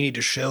people you need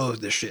to show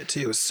this shit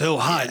to is so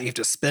high that you have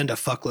to spend a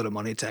fuckload of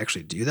money to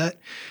actually do that.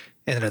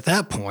 And then at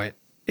that point,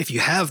 if you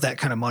have that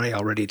kind of money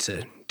already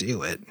to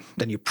do it,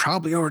 then you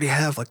probably already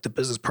have like the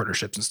business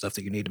partnerships and stuff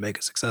that you need to make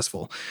it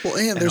successful. Well,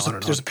 and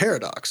there's a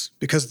paradox,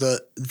 because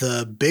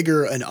the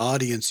bigger an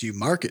audience you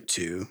market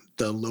to,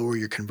 the lower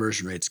your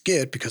conversion rates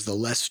get, because the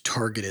less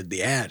targeted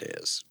the ad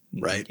is.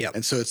 Right. Yep.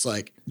 And so it's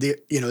like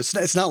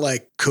it's not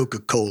like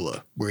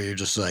Coca-Cola where you're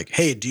just like,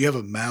 hey, do you have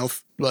a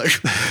mouth? Like,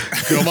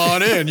 come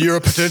on in, you're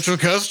a potential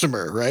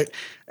customer, right?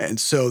 And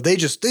so they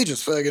just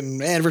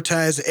fucking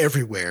advertise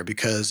everywhere,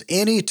 because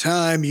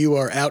anytime you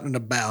are out and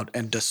about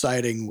and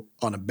deciding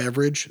on a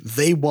beverage,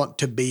 they want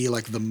to be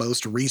like the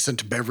most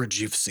recent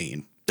beverage you've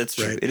seen. That's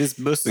true. Right? It is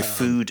mostly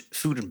food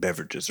and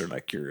beverages are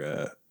like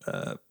your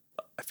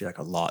I feel like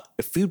a lot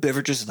of food,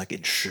 beverages, and like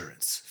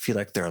insurance. I feel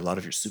like there are a lot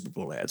of your Super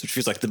Bowl ads, which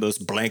feels like the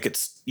most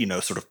blankets,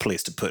 sort of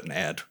place to put an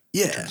ad.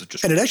 Yeah.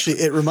 And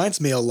it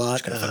reminds me a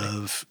lot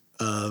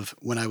of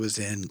when I was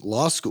in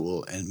law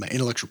school and my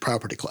intellectual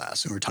property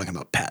class, and we were talking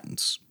about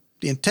patents.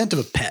 The intent of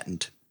a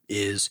patent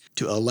is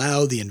to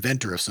allow the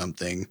inventor of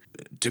something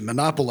to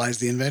monopolize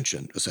the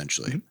invention,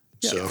 essentially.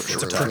 Mm-hmm. So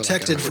it's a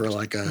protected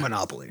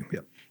monopoly.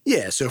 Yep.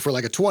 Yeah, so for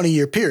like a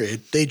 20-year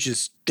period, they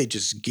just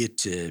get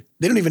to,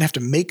 they don't even have to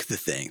make the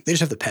thing. They just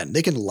have the patent.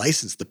 They can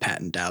license the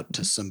patent out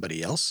to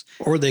somebody else.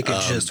 Or they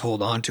can just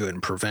hold on to it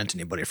and prevent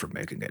anybody from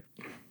making it.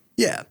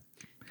 Yeah.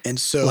 And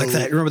so like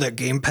that, remember that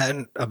game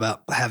patent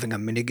about having a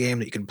mini game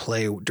that you can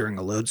play during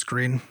a load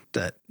screen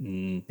that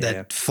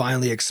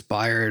finally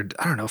expired,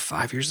 I don't know,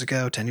 5 years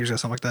ago, 10 years ago,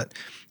 something like that.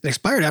 It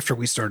expired after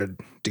we started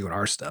doing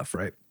our stuff,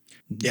 right?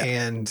 Yeah.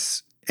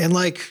 And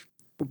like,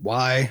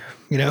 why,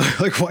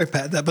 like why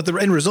patent that? But the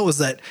end result was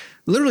that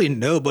literally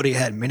nobody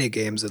had mini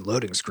games and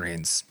loading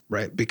screens,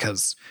 right?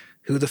 Because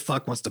who the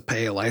fuck wants to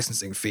pay a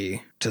licensing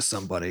fee to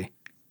somebody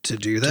to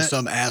do that? To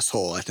some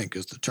asshole, I think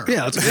is the term.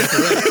 Yeah, that's exactly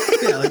right.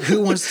 Yeah, like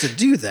who wants to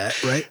do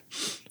that, right?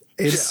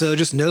 And so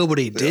just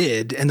nobody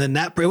did. And then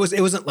it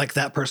wasn't like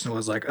that person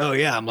was like, oh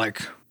yeah, I'm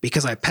like,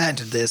 because I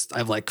patented this,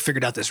 I've like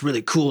figured out this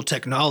really cool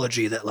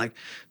technology that like,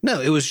 no,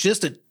 it was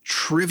just a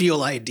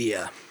trivial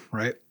idea,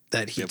 right?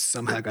 That he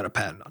somehow got a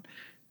patent on.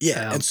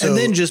 Yeah. And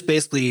then just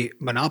basically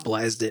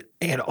monopolized it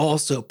and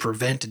also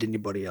prevented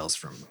anybody else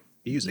from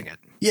using it.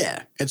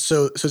 Yeah. And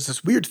so it's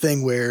this weird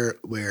thing where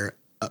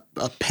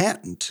a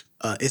patent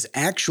is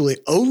actually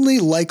only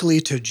likely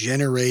to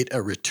generate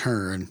a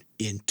return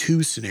in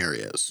two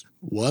scenarios.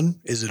 One,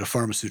 is it a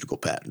pharmaceutical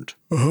patent?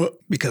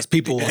 Because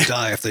people will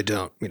die if they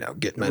don't,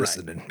 get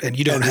medicine. Right. And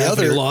you don't have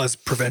any laws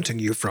preventing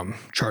you from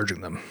charging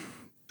them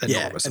enormous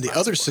amounts. And the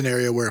other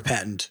scenario where a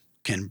patent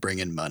can bring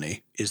in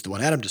money is the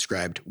one Adam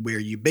described, where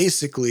you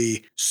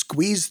basically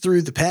squeeze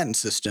through the patent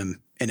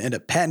system and end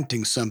up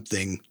patenting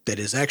something that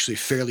is actually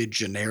fairly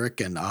generic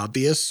and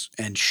obvious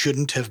and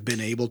shouldn't have been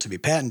able to be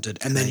patented.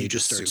 And then you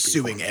just start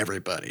suing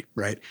everybody,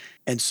 right?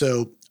 And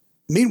so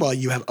meanwhile,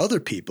 you have other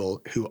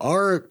people who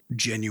are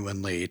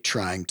genuinely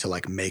trying to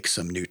like make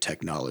some new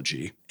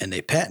technology and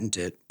they patent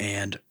it.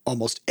 And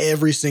almost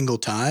every single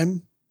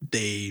time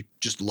they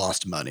just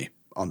lost money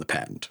on the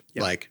patent.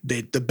 Yep. Like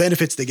the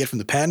benefits they get from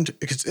the patent,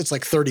 it's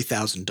like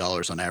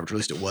 $30,000 on average. At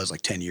least it was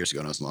like 10 years ago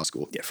when I was in law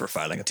school. Yeah, for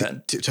filing a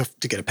patent.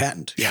 To get a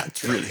patent. Yeah,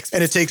 it's really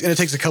expensive. And it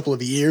takes a couple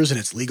of years and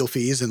it's legal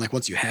fees. And like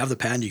once you have the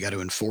patent, you got to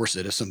enforce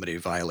it if somebody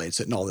violates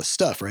it and all this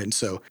stuff, right? And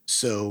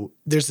so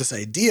there's this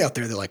idea out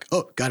there that like,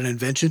 oh, got an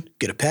invention,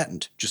 get a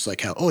patent. Just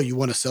like how, oh, you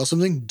want to sell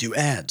something, do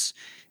ads.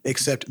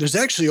 Except there's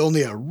actually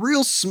only a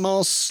real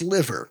small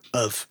sliver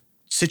of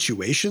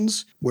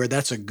situations where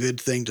that's a good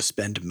thing to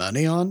spend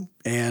money on,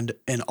 and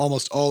in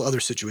almost all other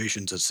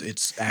situations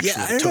it's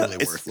actually totally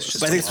worthless.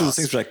 But I think it's one of those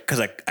things where because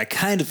I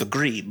kind of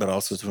agree, but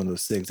also it's one of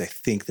those things I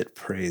think that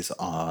preys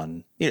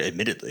on,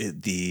 admittedly,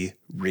 the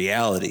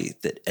reality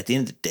that at the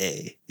end of the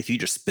day, if you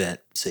just spent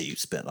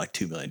like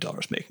 $2 million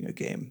making a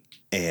game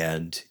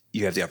and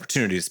you have the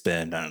opportunity to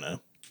spend, I don't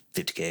know,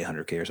 $50K,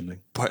 $100K or something,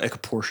 like a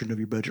portion of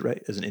your budget,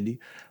 right, as an indie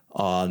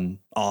on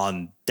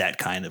that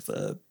kind of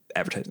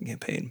advertising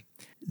campaign,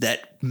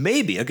 that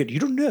maybe, again, you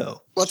don't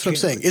know. Well, that's what I'm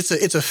saying. It's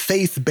a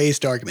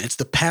faith-based argument. It's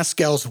the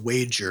Pascal's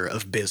wager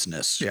of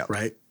business,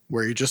 right?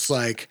 Where you're just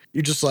like,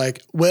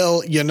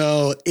 well,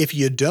 if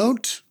you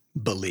don't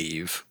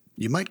believe,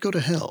 you might go to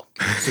hell.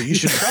 So you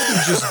should probably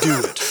just do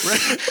it,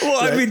 right?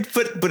 Well, right? I mean,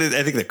 but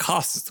I think the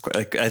cost is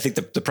I think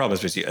the problem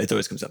is basically it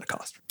always comes down to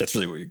cost. That's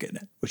really where you're getting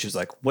at, which is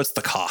like, what's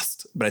the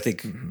cost? But I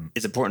think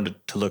it's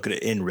important to look at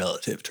it in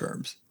relative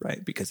terms,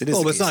 right? Because it is.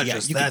 Well, it's not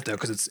just that though,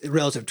 because it's in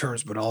relative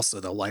terms, but also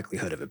the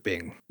likelihood of it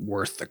being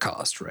worth the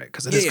cost, right?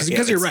 Because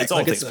because you're right. It's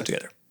all things put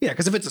together. Yeah,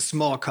 because if it's a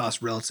small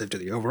cost relative to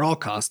the overall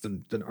cost,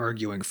 then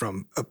arguing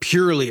from a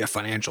purely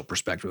financial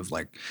perspective,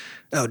 like,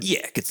 oh, yeah,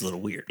 it gets a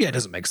little weird. Yeah, it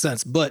doesn't make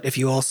sense. But if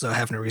you also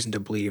have no reason to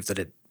believe that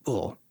it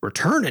will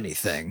return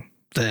anything,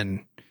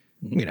 then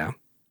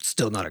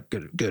still not a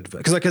good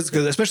because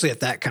especially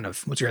at that kind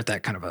of once you're at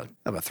that kind of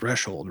a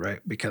threshold,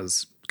 right?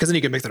 Because then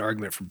you can make that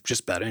argument for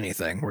just about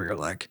anything where you're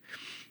like,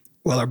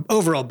 well, our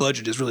overall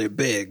budget is really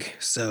big,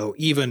 so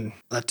even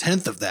a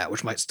tenth of that,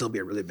 which might still be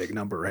a really big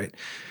number, right,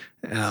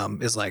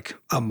 is like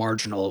a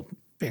marginal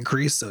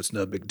increase, so it's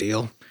no big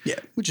deal. Yeah,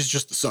 which is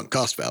just the sunk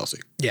cost fallacy.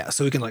 Yeah,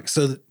 so we can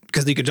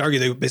because you could argue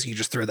they basically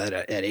just throw that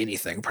at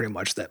anything pretty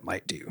much that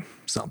might do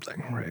something,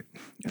 right?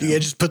 Yeah,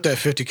 just put that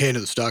 $50K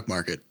into the stock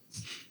market.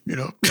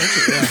 That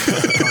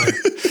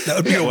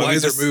would be a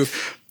wiser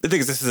move. The thing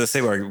is, this is the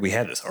same argument. We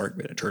had this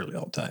argument internally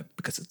all the time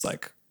because it's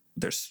like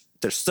there's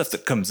stuff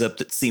that comes up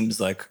that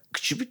seems like,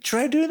 should we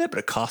try doing that? But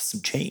it costs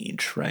some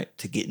change, right,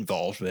 to get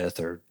involved with,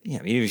 or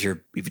even if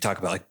you talk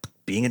about like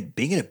being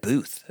in a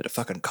booth at a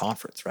fucking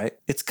conference, right?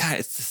 It's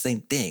the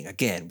same thing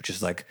again, which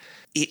is like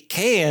it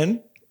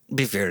can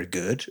be very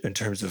good in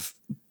terms of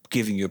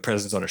giving you a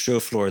presence on a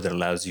show floor that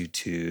allows you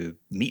to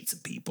meet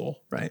some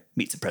people, right?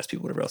 Meet some press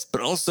people, whatever else,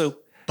 but also.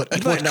 But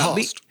at what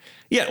cost?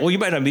 You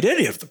might not meet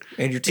any of them,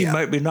 and your team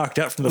might be knocked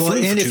out from the flu.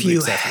 And for 2 if you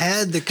weeks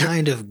had the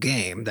kind of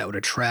game that would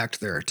attract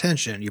their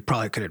attention, you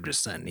probably could have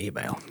just sent an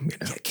email.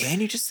 Yeah,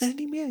 can you just send an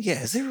email?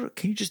 Yeah,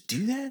 can you just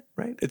do that?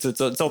 Right? It's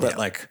all that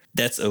like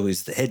that's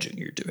always the hedging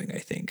you're doing. I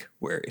think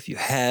where if you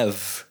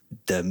have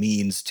the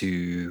means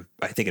to,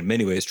 I think in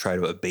many ways try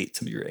to abate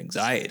some of your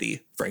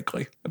anxiety,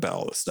 frankly, about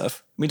all this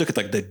stuff. I mean, look at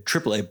like the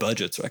AAA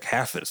budgets, like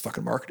half of it is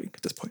fucking marketing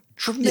at this point.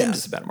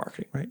 Tremendous amount of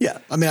marketing, right? Yeah,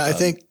 I mean, I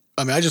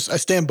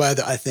stand by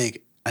that. I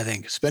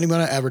think spending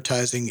money on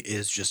advertising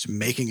is just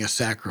making a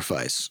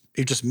sacrifice.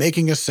 You're just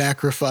making a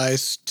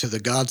sacrifice to the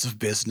gods of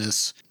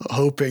business,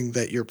 hoping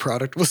that your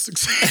product will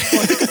succeed.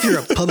 Well, I think if you're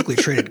a publicly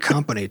traded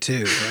company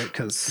too, right?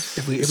 Because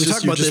if we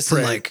talk about this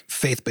in like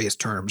faith-based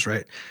terms,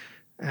 right?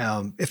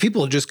 If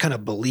people just kind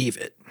of believe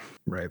it,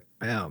 right?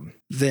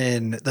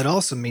 Then that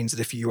also means that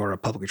if you are a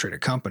publicly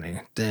traded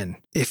company, then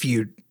if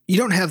you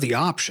don't have the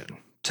option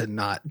to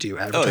not do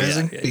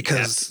advertising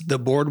because the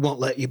board won't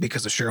let you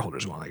because the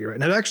shareholders won't let you.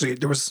 Right? And actually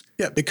there was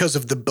because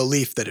of the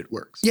belief that it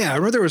works. Yeah, I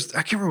remember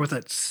I can't remember what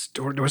that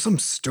story. There was some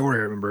story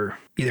I remember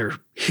either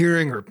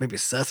hearing or maybe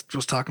Seth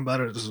was talking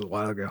about it. This was a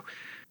while ago.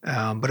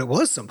 But it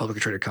was some publicly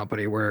traded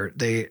company where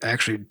they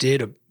actually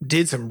did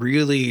some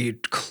really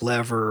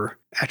clever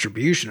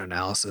attribution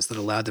analysis that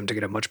allowed them to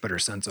get a much better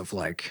sense of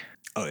like,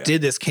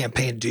 did this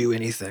campaign do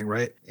anything,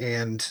 right?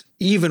 And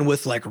even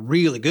with like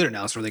really good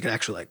analysis where they could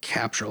actually like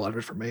capture a lot of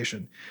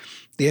information,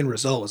 the end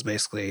result was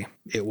basically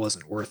it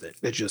wasn't worth it.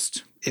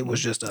 It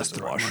was just us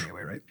throwing money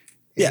away, right?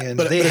 Yeah, and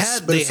they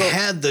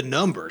had the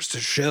numbers to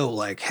show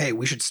like, hey,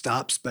 we should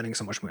stop spending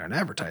so much money on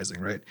advertising,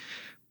 right?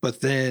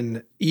 But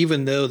then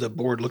even though the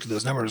board looked at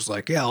those numbers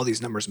like, yeah, all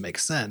these numbers make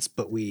sense,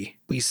 but we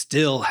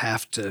still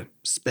have to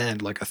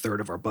spend like a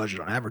third of our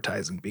budget on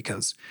advertising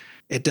because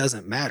it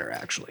doesn't matter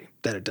actually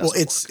that it doesn't.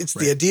 Well, it's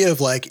the idea of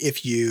like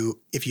if you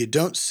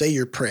don't say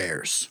your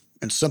prayers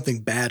and something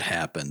bad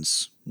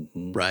happens,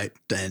 right?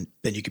 Then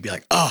you could be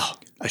like, oh,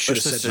 I should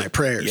have said my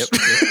prayers. Yep.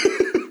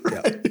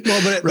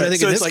 Well, but I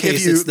think So in it's this like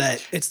case, if you-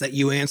 it's that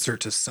you answer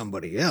to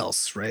somebody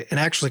else, right? And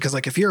actually, because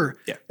like if you're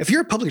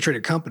a publicly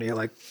traded company,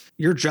 like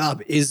your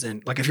job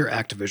isn't like if you're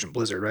Activision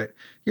Blizzard, right?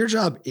 Your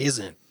job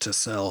isn't to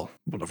sell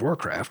World of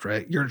Warcraft,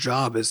 right? Your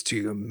job is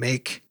to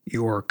make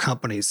your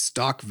company's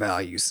stock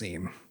value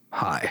seem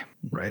high,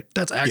 right?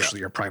 That's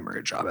actually your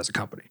primary job as a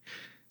company.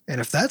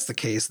 And if that's the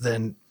case,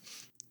 then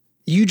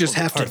you just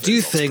have to part of it do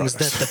involves things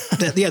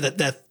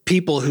that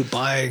people who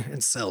buy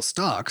and sell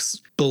stocks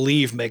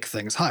believe make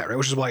things high, right?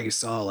 Which is why you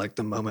saw like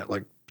the moment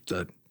like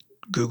the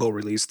Google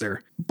released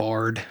their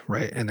Bard,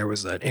 right? And there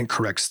was an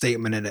incorrect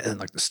statement in it, and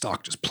like the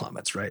stock just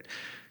plummets, right?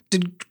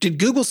 Did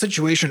Google's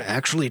situation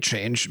actually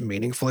change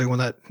meaningfully when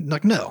that?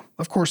 Like, no,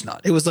 of course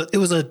not. It was a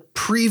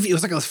preview. It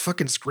was like a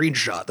fucking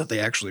screenshot that they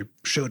actually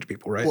showed to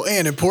people, right? Well,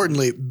 and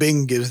importantly,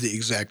 Bing gives the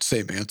exact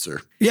same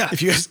answer. Yeah.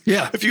 If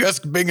you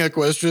ask Bing a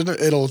question,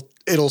 it'll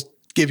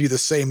give you the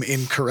same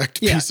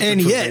incorrect piece of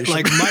and information. yet,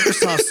 like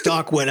Microsoft's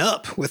stock went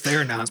up with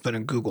their announcement,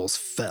 and Google's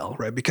fell,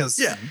 right? Because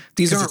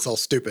these 'cause aren't it's all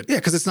stupid. Yeah,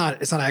 because it's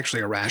not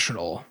actually a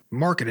rational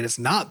market, and it's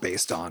not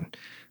based on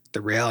the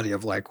reality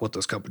of like what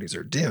those companies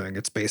are doing.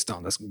 It's based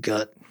on this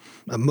gut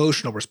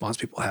emotional response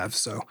people have.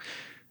 So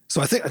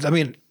I think, I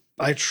mean,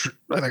 I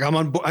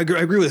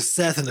agree with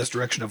Seth in this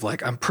direction of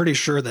like, I'm pretty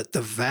sure that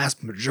the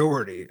vast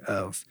majority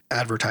of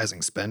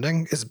advertising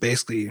spending is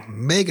basically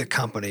mega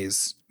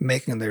companies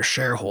making their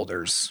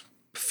shareholders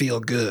feel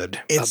good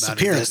It's about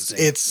appearances.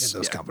 investing in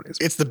those companies.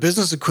 It's the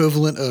business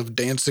equivalent of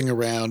dancing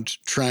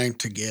around trying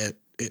to get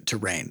it to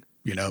rain.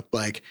 You know,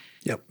 like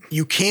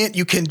you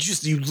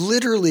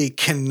literally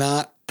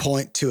cannot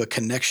point to a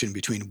connection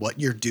between what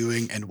you're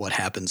doing and what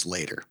happens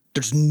later.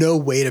 There's no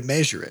way to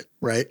measure it,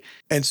 right?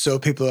 And so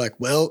people are like,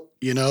 well,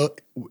 you know,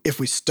 if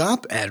we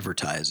stop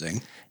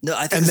advertising, No,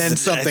 I think and this then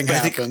is- something I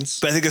think- happens.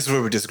 but I think this is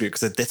where we disagree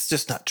because that's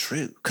just not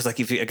true. Because like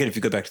if you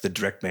go back to the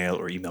direct mail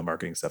or email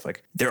marketing stuff,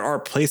 like there are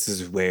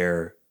places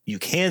where you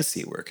can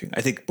see it working.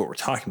 I think what we're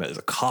talking about is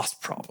a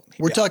cost problem.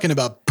 We're talking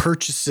about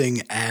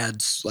purchasing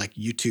ads like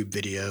YouTube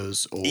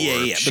videos or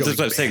Yeah. But that's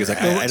what I'm saying is like,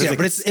 banner I ads. don't think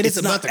but it's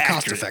about not the cost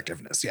accurate.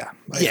 effectiveness. Yeah.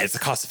 Yeah, it's a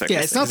cost effective.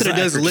 Yeah, it's not that it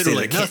does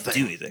literally nothing.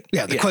 Do anything.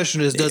 Yeah, the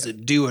question is, does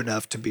it do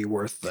enough to be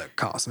worth the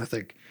cost? And I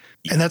think,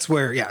 and that's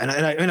where, and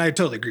I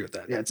totally agree with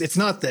that. Yeah, it's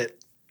not that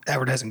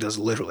advertising does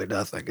literally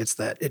nothing. It's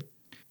that it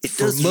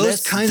for does less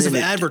most kinds of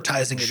than it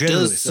advertising, it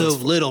generally does so sells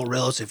for. little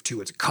relative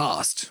to its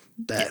cost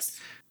that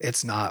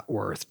it's not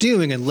worth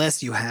doing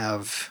unless you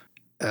have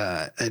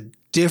a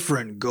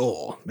different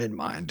goal in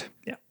mind.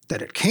 Yeah.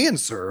 That it can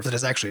serve that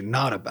is actually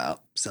not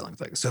about selling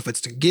things. So if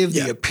it's to give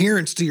the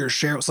appearance to your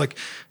share, it's like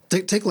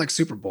take like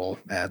Super Bowl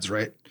ads,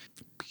 right?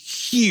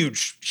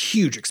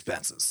 Huge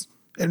expenses,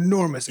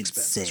 enormous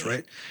expenses, Insane.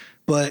 right?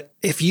 But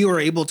if you are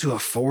able to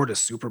afford a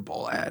Super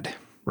Bowl ad,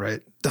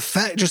 right? The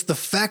fact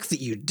that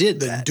you did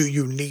Then that. do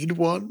you need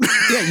one?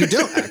 Yeah, you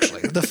don't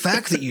actually. The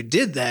fact that you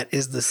did that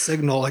is the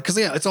signal, like, because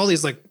it's all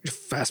these like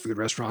fast food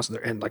restaurants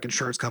and like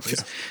insurance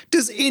companies.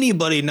 Does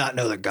anybody not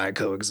know that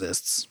Geico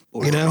exists?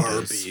 Or you know,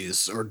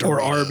 Arby's or or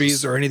Doritos.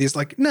 Arby's or any of these?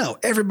 Like, no,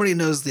 everybody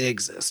knows they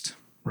exist,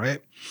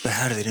 right? But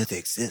how do they know they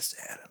exist,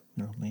 Adam?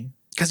 You know what I mean?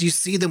 Because you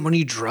see them when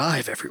you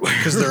drive everywhere.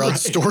 because they're on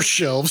store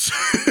shelves.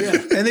 Yeah,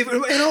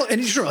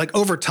 and sure, like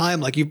over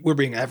time, like we're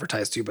being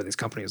advertised to by these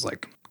companies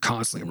like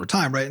constantly over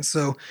time, right? And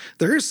so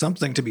there is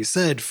something to be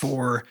said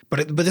for,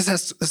 but this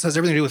has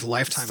everything to do with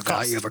lifetime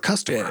value of a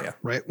customer, Yeah.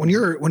 right? When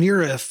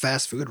you're a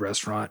fast food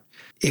restaurant,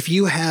 if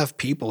you have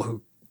people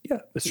who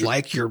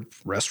like your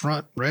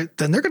restaurant, right,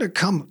 then they're going to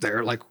come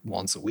there like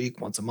once a week,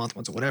 once a month,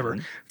 once a whatever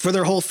for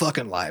their whole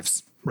fucking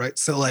lives. Right.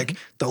 So like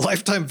the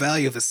lifetime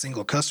value of a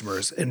single customer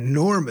is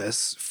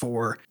enormous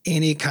for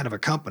any kind of a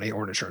company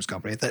or an insurance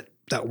company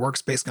that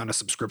works based on a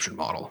subscription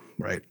model.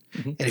 Right.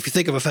 And if you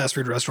think of a fast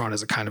food restaurant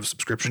as a kind of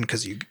subscription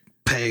because you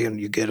pay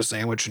and you get a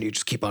sandwich and you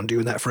just keep on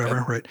doing that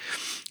forever. Right.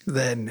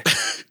 Then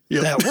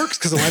that works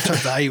because the lifetime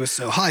value is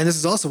so high. And this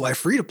is also why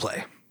free to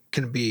play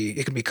can be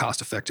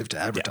cost effective to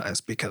advertise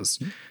because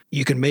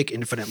you can make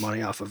infinite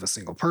money off of a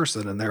single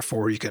person and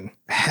therefore you can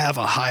have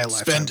a high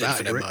lifetime Spend value.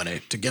 infinite Right?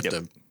 money to get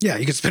them. Yeah,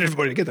 you can spend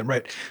everybody to get them,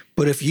 right?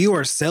 But if you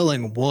are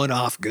selling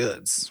one-off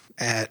goods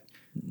at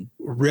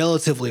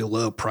relatively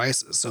low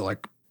prices, so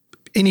like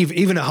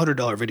even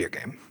 $100 video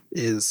game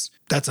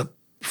that's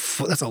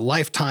a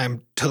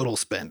lifetime total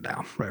spend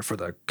now, right, for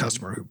the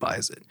customer who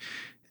buys it.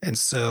 And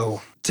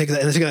so take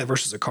that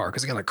versus a car,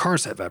 because again, like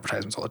cars have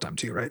advertisements all the time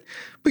too, right?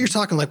 But you're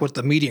talking like what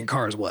the median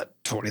car is, what,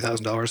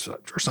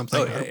 $20,000 or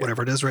something, or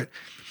whatever it is, right?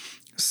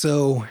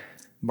 So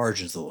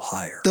Margin's a little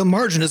higher. the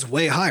margin is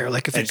way higher.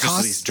 Like if And it it's just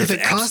costs these driven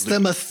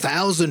them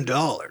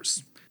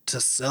 $1,000 to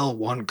sell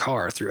one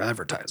car through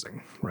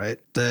advertising, right?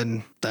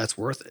 Then that's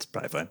worth it.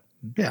 Probably fine.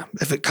 Yeah.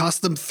 If it costs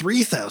them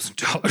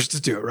 $3,000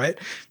 to do it, right?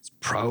 It's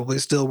probably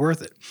still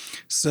worth it.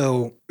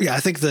 So yeah,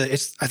 I think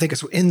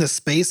it's in the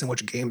space in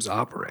which games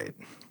operate.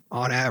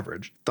 On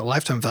average, the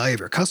lifetime value of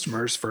your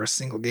customers for a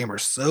single game are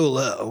so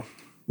low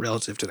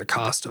relative to the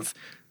cost of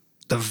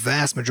the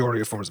vast majority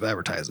of forms of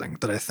advertising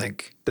that I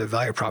think the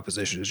value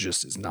proposition is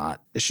just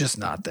not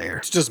there.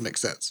 It doesn't make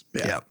sense.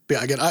 Yeah. Yeah. But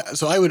yeah, again,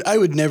 I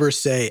would never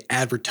say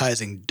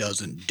advertising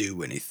doesn't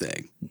do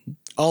anything.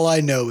 All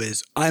I know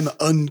is I'm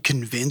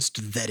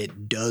unconvinced that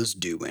it does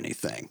do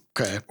anything.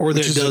 Okay. Or that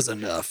Which it is does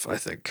enough, I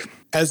think.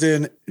 as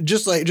in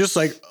just like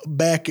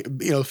back,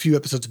 a few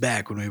episodes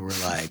back when we were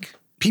like,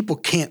 people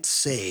can't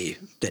say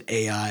that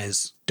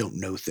AIs don't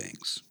know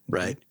things,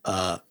 right?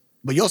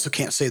 But you also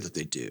can't say that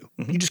they do.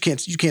 You can't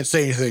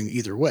say anything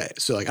either way.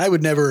 So like I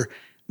would never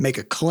make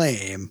a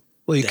claim.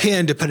 Well, you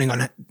can, depending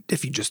on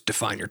if you just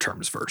define your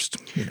terms first.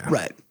 You know?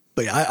 Right.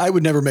 But yeah, I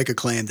would never make a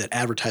claim that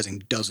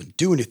advertising doesn't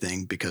do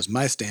anything, because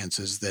my stance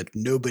is that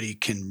nobody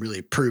can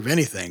really prove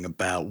anything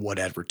about what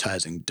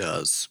advertising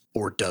does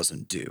or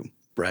doesn't do.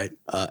 Right.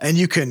 And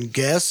you can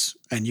guess,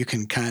 and you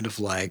can kind of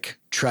like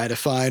try to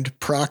find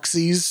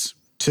proxies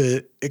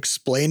to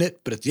explain it.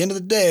 But at the end of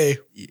the day,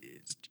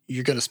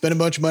 you're going to spend a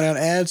bunch of money on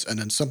ads, and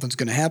then something's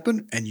going to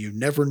happen, and you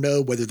never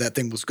know whether that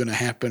thing was going to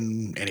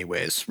happen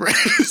anyways. Right.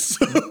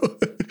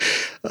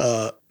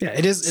 Yeah,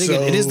 it is. And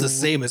again, it is the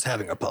same as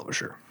having a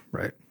publisher,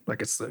 right?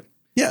 Like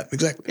Yeah,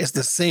 exactly. It's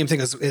the same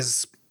thing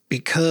as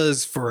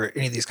because for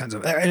any of these kinds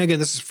of, and again,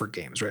 this is for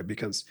games, right?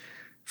 Because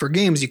for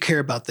games, you care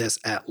about this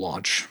at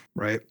launch,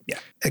 right? Yeah.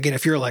 Again,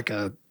 if you're like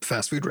a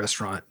fast food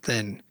restaurant,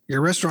 then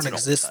your restaurant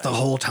exists the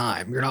whole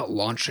time. You're not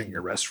launching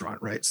your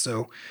restaurant, right?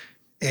 So,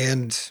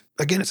 and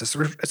again, it's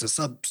a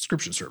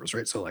subscription service,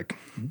 right? So like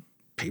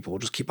people will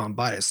just keep on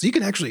buying it. So you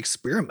can actually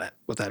experiment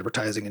with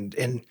advertising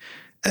and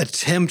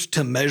attempt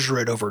to measure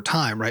it over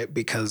time, right?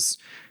 Because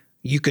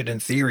you could, in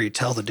theory,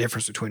 tell the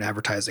difference between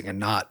advertising and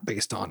not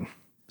based on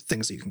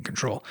things that you can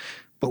control.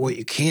 But what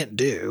you can't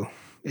do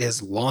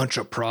is launch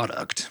a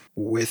product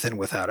with and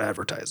without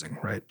advertising,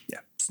 right? Yeah.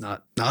 It's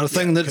not a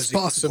thing that's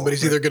possible.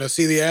 Somebody's right? either going to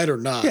see the ad or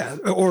not. Yeah,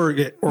 or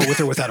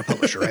with or without a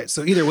publisher, right?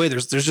 So either way,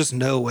 there's just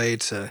no way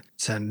to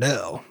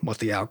know what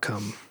the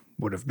outcome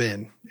would have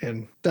been.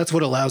 And that's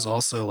what allows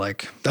also,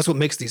 like, that's what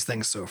makes these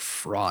things so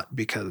fraught,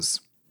 because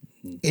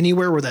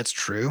anywhere where that's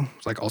true,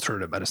 like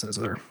alternative medicine is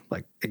another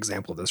like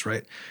example of this,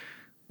 right?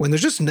 When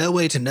there's just no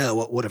way to know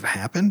what would have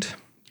happened,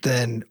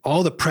 then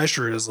all the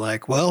pressure is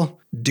like,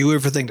 well, do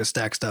everything to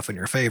stack stuff in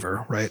your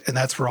favor, right? And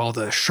that's where all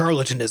the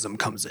charlatanism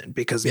comes in,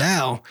 because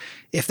now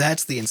if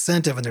that's the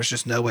incentive and there's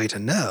just no way to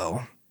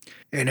know,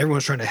 and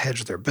everyone's trying to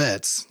hedge their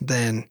bets,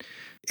 then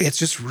it's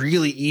just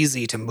really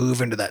easy to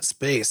move into that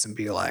space and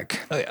be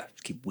like, Oh yeah,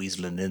 keep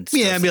weaseling in.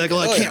 yeah, and be like, well,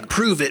 I Oh, can't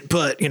prove it,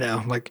 but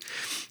like,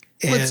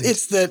 Well, and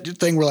it's that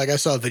thing where like I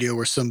saw a video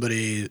where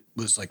somebody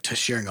was like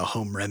sharing a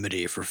home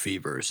remedy for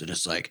fevers, and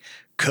it's like,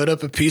 cut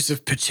up a piece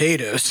of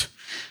potatoes,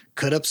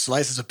 cut up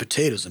slices of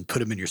potatoes and put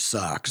them in your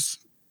socks.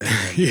 And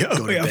then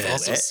go to I've bed.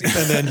 also seen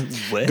And then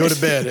What? go to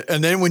bed.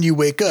 And then when you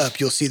wake up,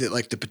 you'll see that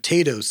like the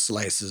potato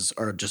slices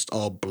are just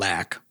all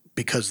black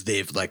because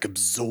they've like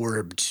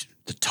absorbed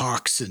the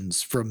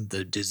toxins from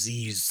the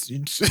disease.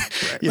 You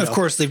of know?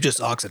 course they've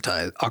just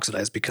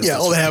oxidized because Yeah,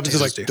 that's all what that happens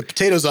is like potatoes the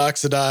potato's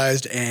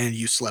oxidized and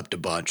you slept a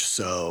bunch.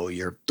 So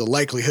the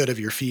likelihood of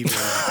your fever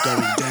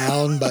going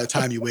down by the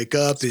time you wake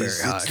up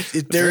is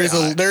very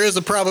high. There is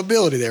a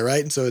probability there,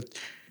 right? And so,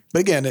 but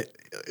again,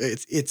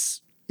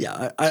 it's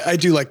I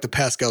do like the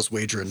Pascal's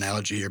wager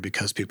analogy here,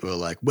 because people are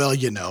like, well,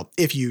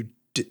 if you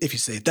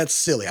say that's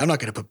silly, I'm not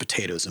going to put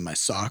potatoes in my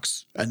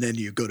socks, and then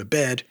you go to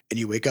bed and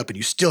you wake up and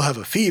you still have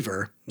a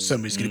fever,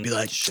 somebody's going to be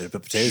like, should have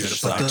put potatoes in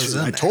Should've put socks. those in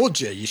I there. told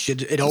you, you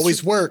should. It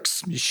always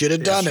works. You should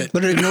have done it.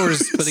 But it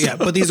ignores,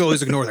 but these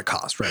always ignore the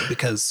cost, right?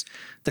 Because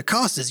the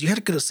cost is you had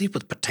to go to sleep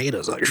with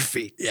potatoes on your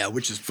feet. Yeah,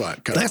 which is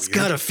fun. That's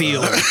gotta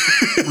feel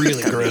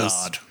really gross.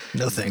 odd.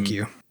 No, thank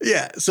you.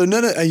 Yeah. So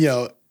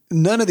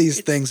none of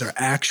these things are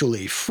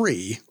actually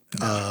free.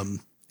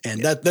 And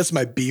that's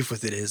my beef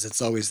with it. Is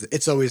it's always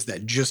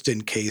that just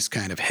in case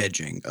kind of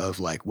hedging of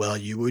like, well,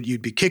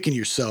 you'd be kicking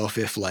yourself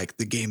if like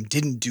the game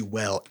didn't do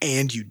well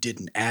and you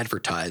didn't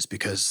advertise,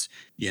 because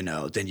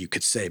then you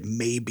could say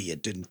maybe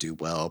it didn't do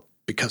well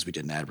because we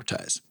didn't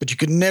advertise. But you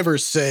could never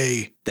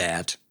say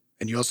that.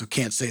 And you also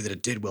can't say that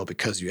it did well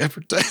because you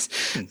advertised.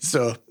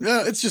 So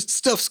it's just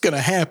stuff's going to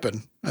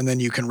happen. And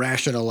then you can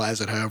rationalize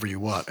it however you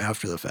want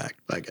after the fact,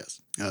 I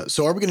guess.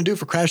 So are we going to do it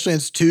for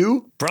Crashlands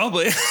 2?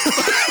 Probably. I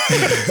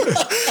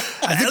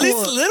think At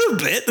least a little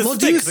bit. We'll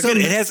do some.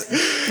 It has.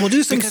 We'll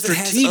do some because it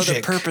has strategic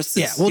other purposes.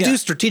 Yeah, we'll do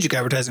strategic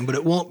advertising, but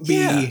it won't be.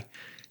 Yeah.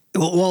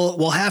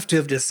 We'll have to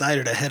have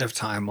decided ahead of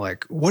time,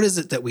 like, what is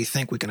it that we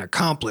think we can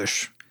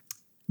accomplish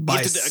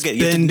by you spending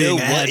have to know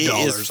ad what it is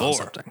dollars on for.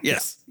 something.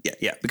 Yes.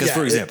 Yeah. Because Yeah,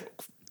 for example,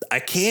 I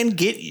can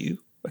get you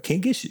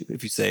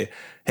if you say,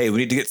 hey, we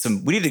need to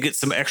get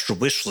some extra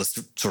wish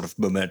list sort of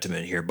momentum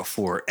in here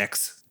before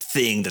X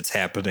thing that's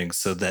happening,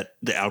 so that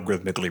the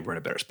algorithmically we're in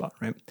a better spot,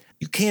 right?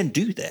 You can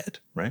do that,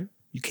 right?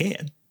 You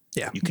can.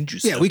 Yeah. You can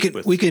juice. Yeah, it we can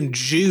with- we can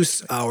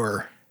juice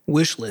our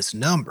wish list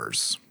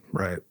numbers,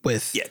 right?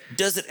 With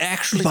does it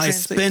actually by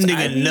translate to spending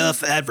IB?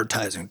 enough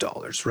advertising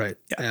dollars, right?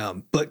 Yeah.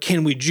 But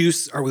can we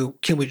juice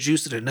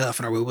it enough,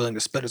 and are we willing to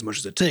spend as much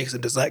as it takes?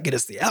 And does that get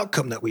us the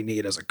outcome that we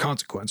need as a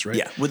consequence, right?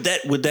 Yeah. Would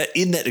that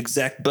in that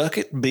exact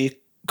bucket be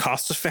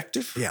cost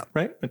effective? Yeah.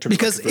 Right. In terms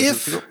Because of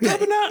like,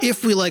 probably not.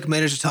 if we like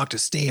manage to talk to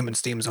Steam and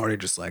Steam's already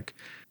just like,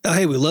 oh,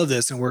 hey, we love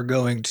this and we're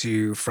going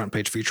to front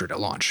page feature it at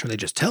launch, and they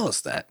just tell us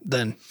that,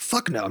 then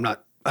fuck no,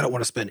 I don't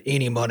want to spend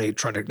any money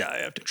trying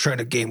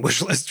to game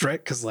wish list,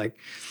 right? Because like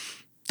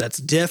that's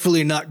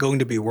definitely not going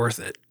to be worth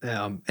it,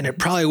 and it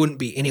probably wouldn't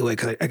be anyway.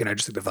 Because again, I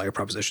just think the value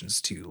proposition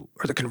is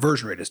the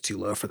conversion rate is too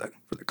low for the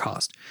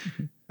cost.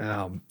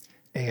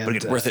 And But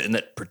it's worth it in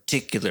that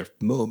particular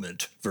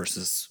moment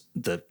versus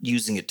the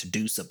using it to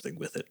do something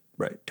with it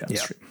right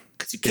downstream.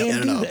 Because you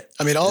can't do that.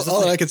 I mean,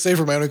 all I can say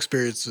from my own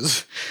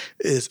experiences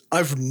is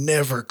I've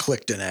never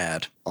clicked an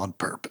ad on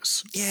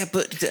purpose. Yeah,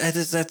 but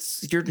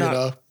you're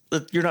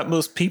not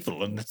most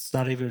people, and that's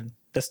not. I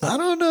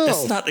don't know.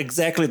 That's not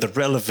exactly the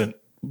relevant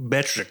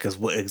metric as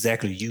what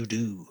exactly you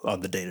do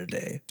on the day to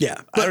day. Yeah,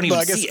 I don't even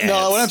I guess see ads.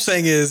 no. What I'm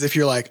saying is, if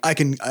you're like,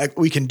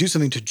 we can do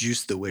something to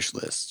juice the wish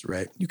list,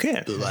 right? You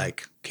can. But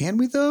like, can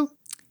we though?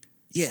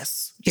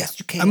 Yes,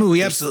 you can. I mean,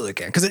 we absolutely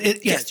can, because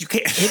Yes, you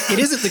can. it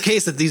isn't the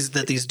case that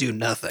these do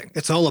nothing.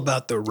 It's all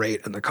about the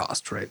rate and the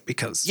cost, right?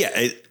 Because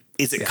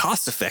is it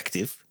cost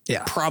effective?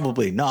 Yeah.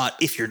 Probably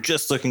not. If you're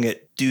just looking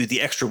at do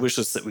the extra wish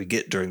lists that we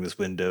get during this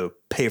window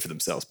pay for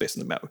themselves based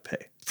on the amount we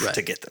pay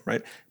to get them,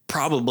 right?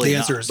 Probably the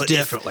answer not. is But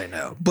definitely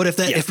no. But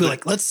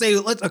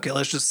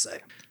let's just say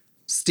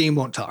Steam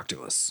won't talk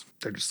to us.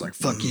 They're just like,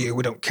 fuck you,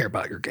 we don't care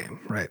about your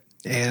game, right?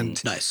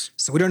 And Nice.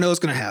 so we don't know what's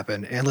going to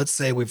happen. And let's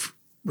say we've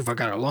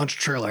got our launch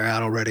trailer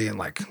out already, and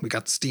like we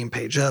got the Steam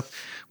page up.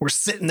 We're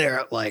sitting there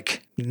at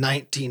like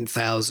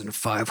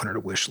 19,500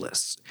 wish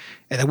lists,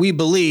 and then we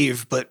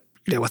believe, but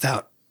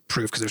without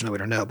proof because there's no way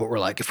to know. But we're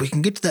like, if we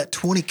can get to that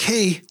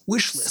 20K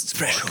wish list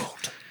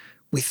threshold,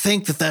 we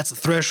think that that's a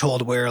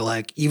threshold where,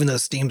 like, even though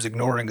Steam's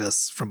ignoring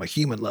us from a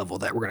human level,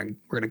 that we're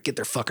gonna get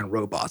their fucking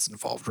robots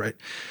involved, right?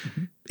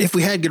 Mm-hmm. If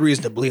we had good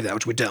reason to believe that,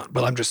 which we don't,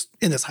 but I'm just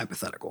in this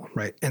hypothetical,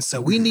 right? And so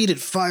we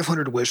needed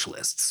 500 wish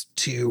lists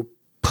to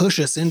push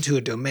us into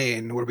a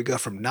domain where we go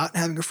from not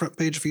having a front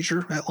page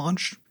feature at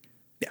launch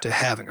to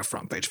having a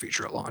front page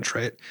feature at launch,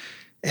 right?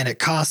 And it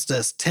cost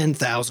us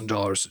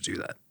 $10,000 to do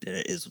that.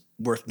 it is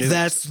worth doing.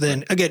 That's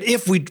then again,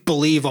 if we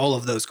believe all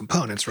of those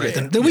components, right?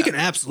 Then we can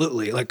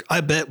absolutely, like,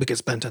 I bet we could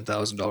spend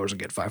 $10,000 and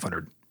get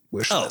 500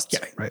 wish lists,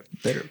 right?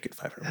 Better get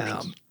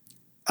 500.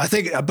 I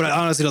think, but I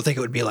honestly don't think it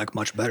would be like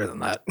much better than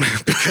that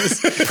because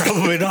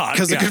Probably not,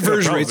 because the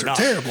conversion rates are not.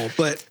 terrible.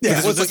 But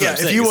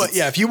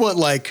if you want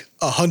like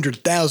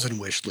 100,000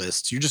 wish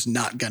lists, you're just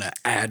not gonna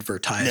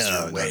advertise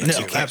your way.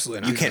 No,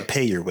 absolutely not. You can't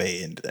pay your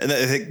way into that. And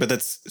I think, but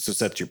that's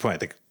your point. I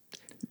think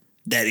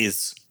that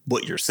is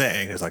what you're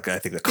saying. Is like, I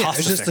think the cost.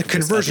 It's just the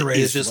conversion rate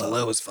is just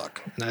low as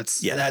fuck. And that's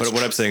But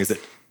what I'm saying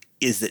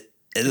is that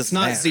it's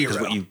not zero.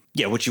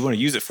 What you want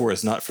to use it for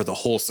is not for the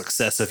whole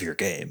success of your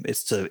game.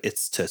 It's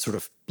to sort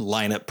of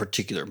line up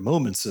particular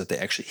moments so that they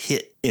actually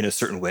hit in a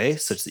certain way,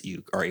 such that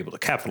you are able to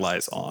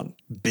capitalize on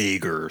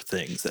bigger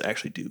things that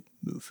actually do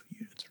move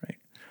units, right?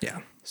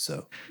 Yeah.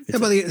 So but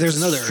there's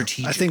another.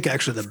 strategic. I think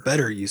actually the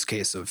better use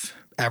case of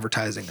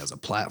advertising as a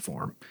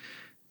platform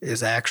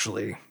is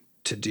actually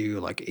to do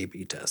like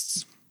A/B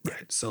tests,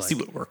 right? So like, see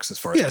what works as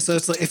far as So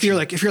it's like if you're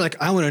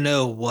like I want to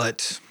know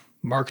what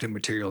marketing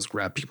materials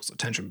grab people's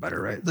attention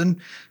better, right?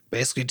 Then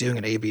basically doing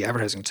an A/B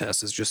advertising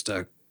test is just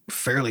a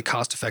fairly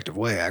cost-effective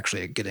way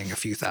actually at getting a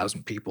few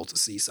thousand people to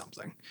see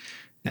something,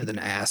 and then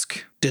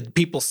ask, did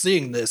people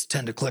seeing this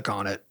tend to click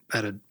on it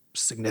at a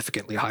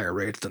significantly higher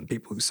rate than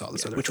people who saw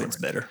this other which thing, one's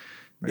right? better.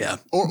 Right? Yeah.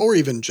 Or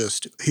even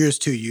just here's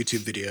 2 YouTube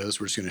videos.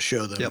 We're just going to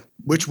show them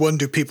which one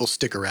do people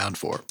stick around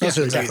for. Not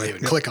exactly.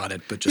 Even click on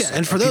it, but just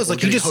and for those,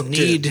 like, you just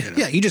need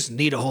you just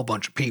need a whole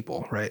bunch of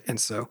people, right? And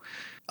so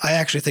I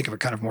actually think of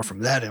it kind of more from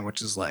that end,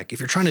 which is like if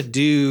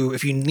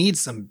you need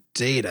some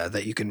data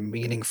that you can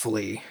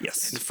meaningfully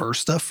infer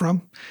stuff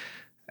from,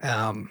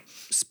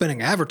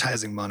 spending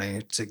advertising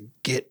money to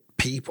get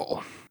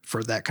people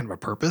for that kind of a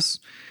purpose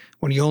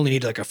when you only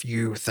need like a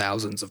few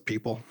thousands of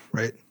people,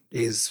 right,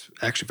 is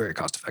actually very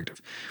cost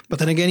effective. But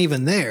then again,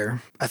 even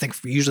there, I think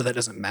usually that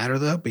doesn't matter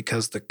though,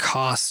 because the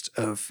cost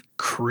of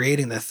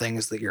creating the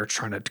things that you're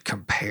trying to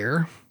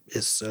compare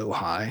is so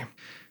high.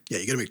 Yeah,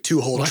 you got to make 2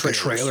 whole like a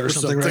trailer or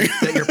something. Right?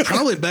 That you're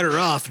probably better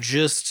off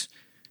just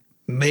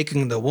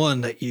making the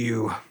one that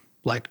you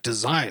like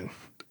design,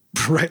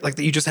 right? Like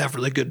that you just have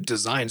really good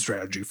design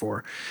strategy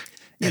for.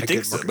 I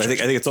think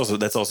it's also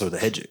that's also the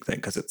hedging thing,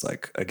 because it's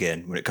like,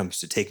 again, when it comes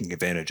to taking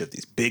advantage of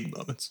these big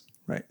moments,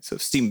 right? So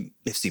if Steam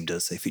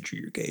does say feature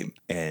your game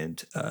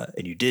and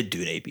you did do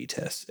an A/B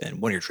test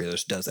and one of your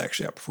trailers does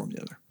actually outperform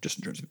the other, just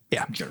in terms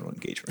of general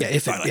engagement, yeah,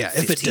 if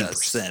it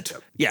does,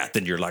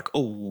 then you're like,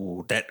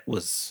 oh, that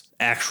was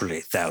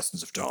actually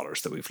thousands of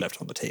dollars that we've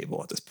left on the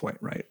table at this point,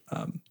 right?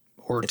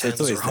 Or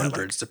tens or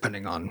hundreds,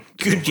 depending on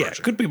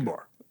could be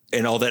more.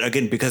 And all that,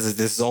 again, because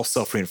this is all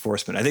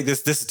self-reinforcement. I think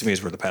this to me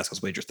is where the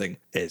Pascal's wager thing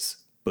is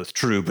both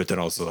true, but then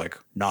also like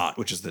not,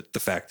 which is the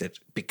fact that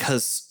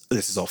because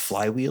this is all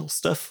flywheel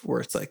stuff where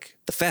it's like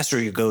the faster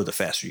you go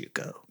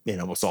in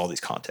almost all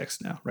these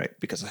contexts now, right?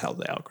 Because of how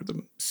the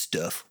algorithm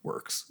stuff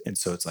works. And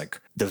so it's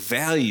like the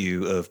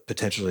value of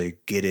potentially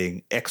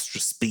getting extra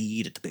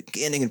speed at the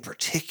beginning in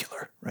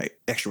particular, right?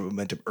 Extra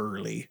momentum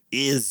early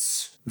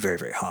is very,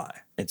 very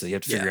high. And so you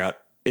have to figure out,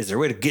 is there a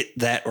way to get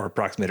that or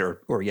approximate it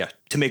or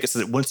to make it so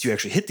that once you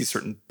actually hit these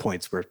certain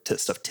points where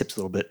stuff tips a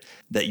little bit,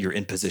 that you're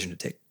in position to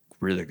take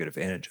really good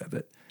advantage of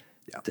it.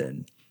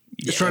 Then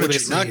you're trying to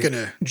basically not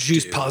gonna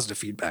juice positive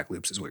feedback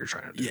loops is what you're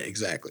trying to do. Yeah,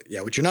 exactly.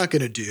 Yeah, what you're not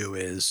going to do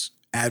is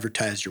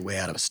advertise your way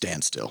out of a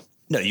standstill.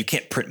 No, you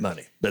can't print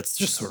money. That's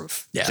just sort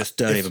of just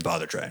don't even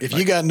bother trying. If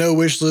you got no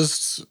wish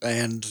lists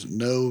and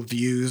no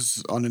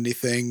views on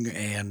anything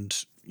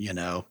and,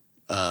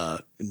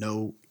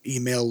 no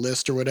email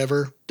list or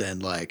whatever, then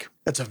like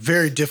that's a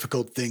very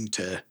difficult thing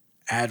to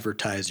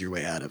advertise your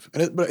way out of.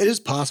 But it is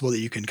possible that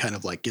you can kind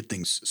of like get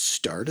things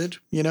started,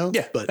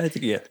 Yeah, but I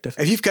think,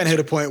 definitely. if you've kind of hit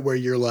a point where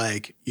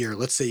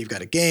let's say you've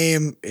got a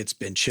game, it's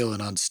been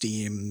chilling on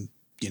Steam,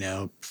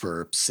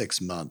 for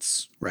 6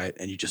 months, right?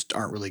 And you just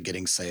aren't really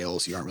getting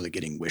sales. You aren't really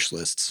getting wish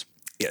lists.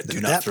 Yeah, do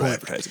not throw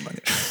advertising money.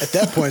 At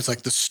that point, it's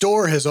like the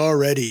store has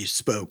already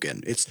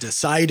spoken. It's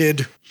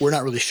decided we're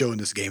not really showing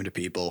this game to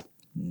people,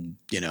 and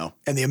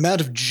the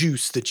amount of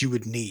juice that you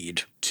would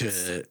need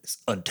It's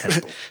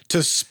untenable.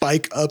 to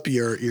spike up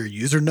your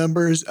user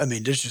numbers. I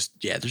mean, there's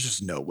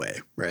just no way,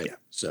 right? Yeah.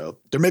 So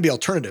there may be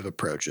alternative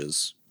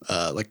approaches,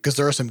 because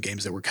there are some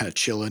games that were kind of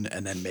chilling,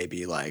 and then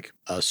maybe like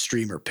a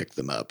streamer picked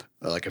them up,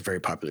 like a very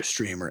popular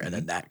streamer, and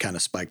then that kind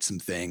of spiked some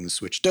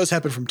things, which does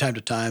happen from time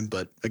to time.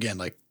 But again,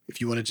 like if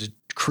you wanted to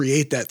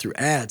create that through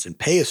ads and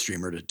pay a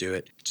streamer to do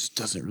it, it just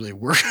doesn't really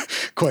work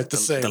quite the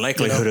same. The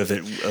likelihood of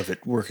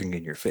it working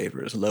in your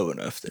favor is low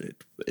enough that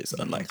it is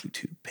unlikely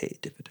to pay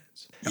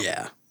dividends.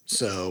 Yeah.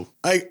 So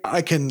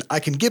I can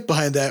get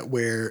behind that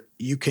where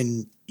you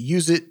can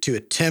use it to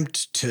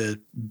attempt to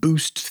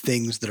boost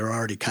things that are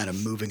already kind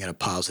of moving in a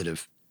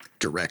positive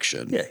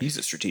direction. Yeah, use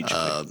it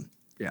strategically.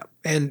 Yeah.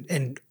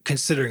 And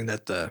considering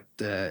that the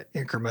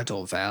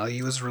incremental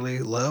value is really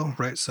low,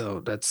 right? So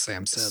that's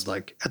Sam said,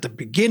 like at the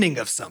beginning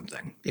of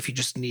something, if you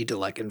just need to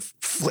like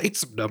inflate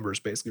some numbers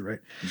basically, right?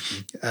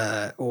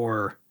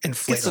 Or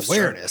inflate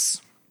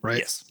awareness, right?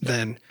 Yes.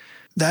 Then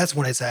that's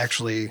when it's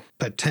actually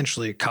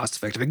potentially cost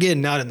effective.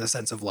 Again, not in the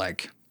sense of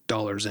like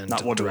dollars in, not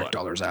to direct one.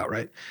 dollars out,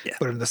 right? Yeah.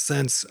 But in the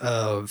sense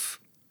of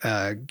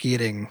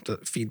getting the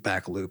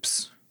feedback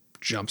loops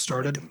jump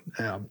started.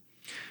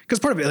 Because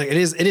part of it, like it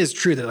is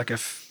true that like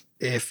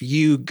if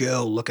you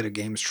go look at a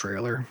game's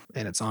trailer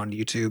and it's on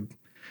YouTube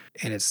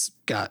and it's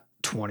got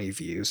 20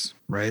 views,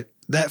 right?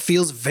 That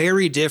feels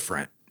very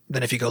different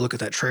than if you go look at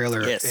that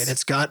trailer and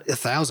it's got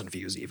 1,000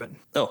 views even.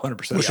 Oh,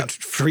 100%.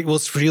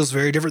 Which feels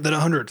very different than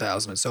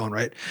 100,000 and so on,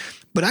 right?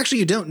 But actually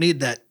you don't need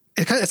that.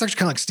 It's actually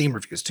kind of like Steam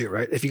reviews too,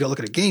 right? If you go look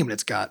at a game and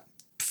it's got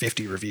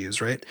 50 reviews,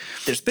 right?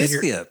 There's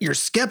basically you're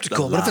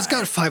skeptical, but if it's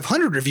got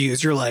 500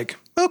 reviews, you're like,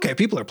 okay,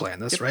 people are playing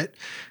this, right?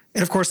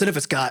 And of course, then if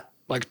it's got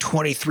like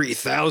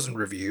 23,000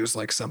 reviews,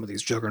 like some of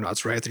these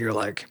juggernauts, right? Then you're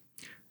like,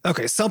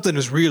 okay, something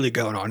is really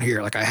going on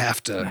here. Like I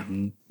have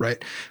to,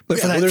 right? But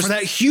for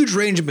that huge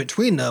range in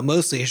between, though,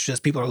 mostly it's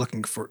just people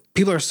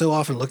are so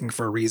often looking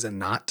for a reason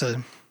not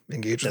to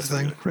engage with the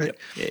thing, right?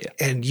 Yeah.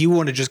 And you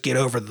want to just get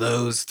over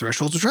those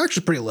thresholds, which are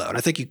actually pretty low. And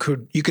I think you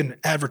can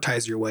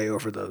advertise your way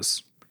over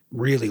those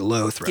really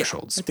low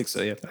thresholds. I think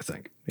so. Yeah, I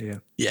think.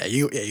 Yeah,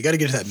 you got to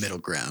get to that middle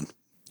ground.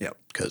 Yeah,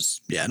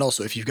 because and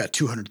also if you've got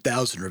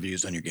 200,000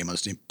 reviews on your game on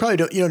Steam, you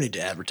don't need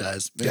to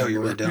advertise. No,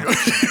 you really don't.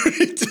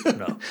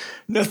 No.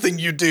 Nothing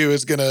you do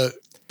is gonna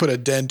put a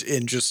dent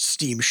in just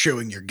Steam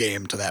showing your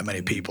game to that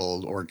many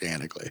people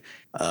organically.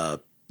 So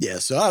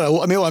I don't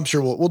know. I mean, I'm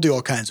sure we'll do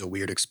all kinds of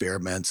weird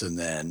experiments and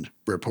then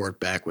report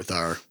back with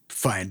our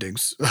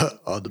findings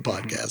on the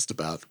podcast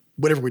about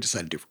whatever we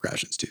decide to do for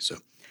Crashlands too. So.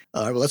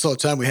 All right, well, that's all the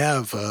time we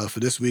have for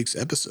this week's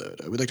episode.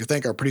 We'd like to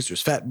thank our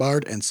producers, Fat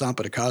Bard and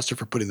Sampa DaCosta,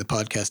 for putting the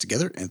podcast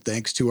together, and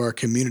thanks to our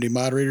community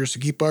moderators who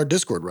keep our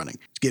Discord running.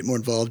 To get more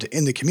involved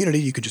in the community,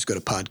 you can just go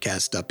to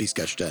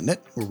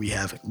podcast.bscotch.net, where we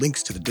have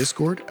links to the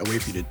Discord, a way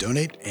for you to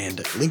donate,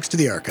 and links to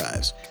the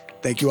archives.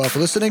 Thank you all for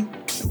listening,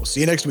 and we'll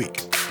see you next week.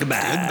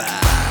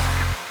 Goodbye.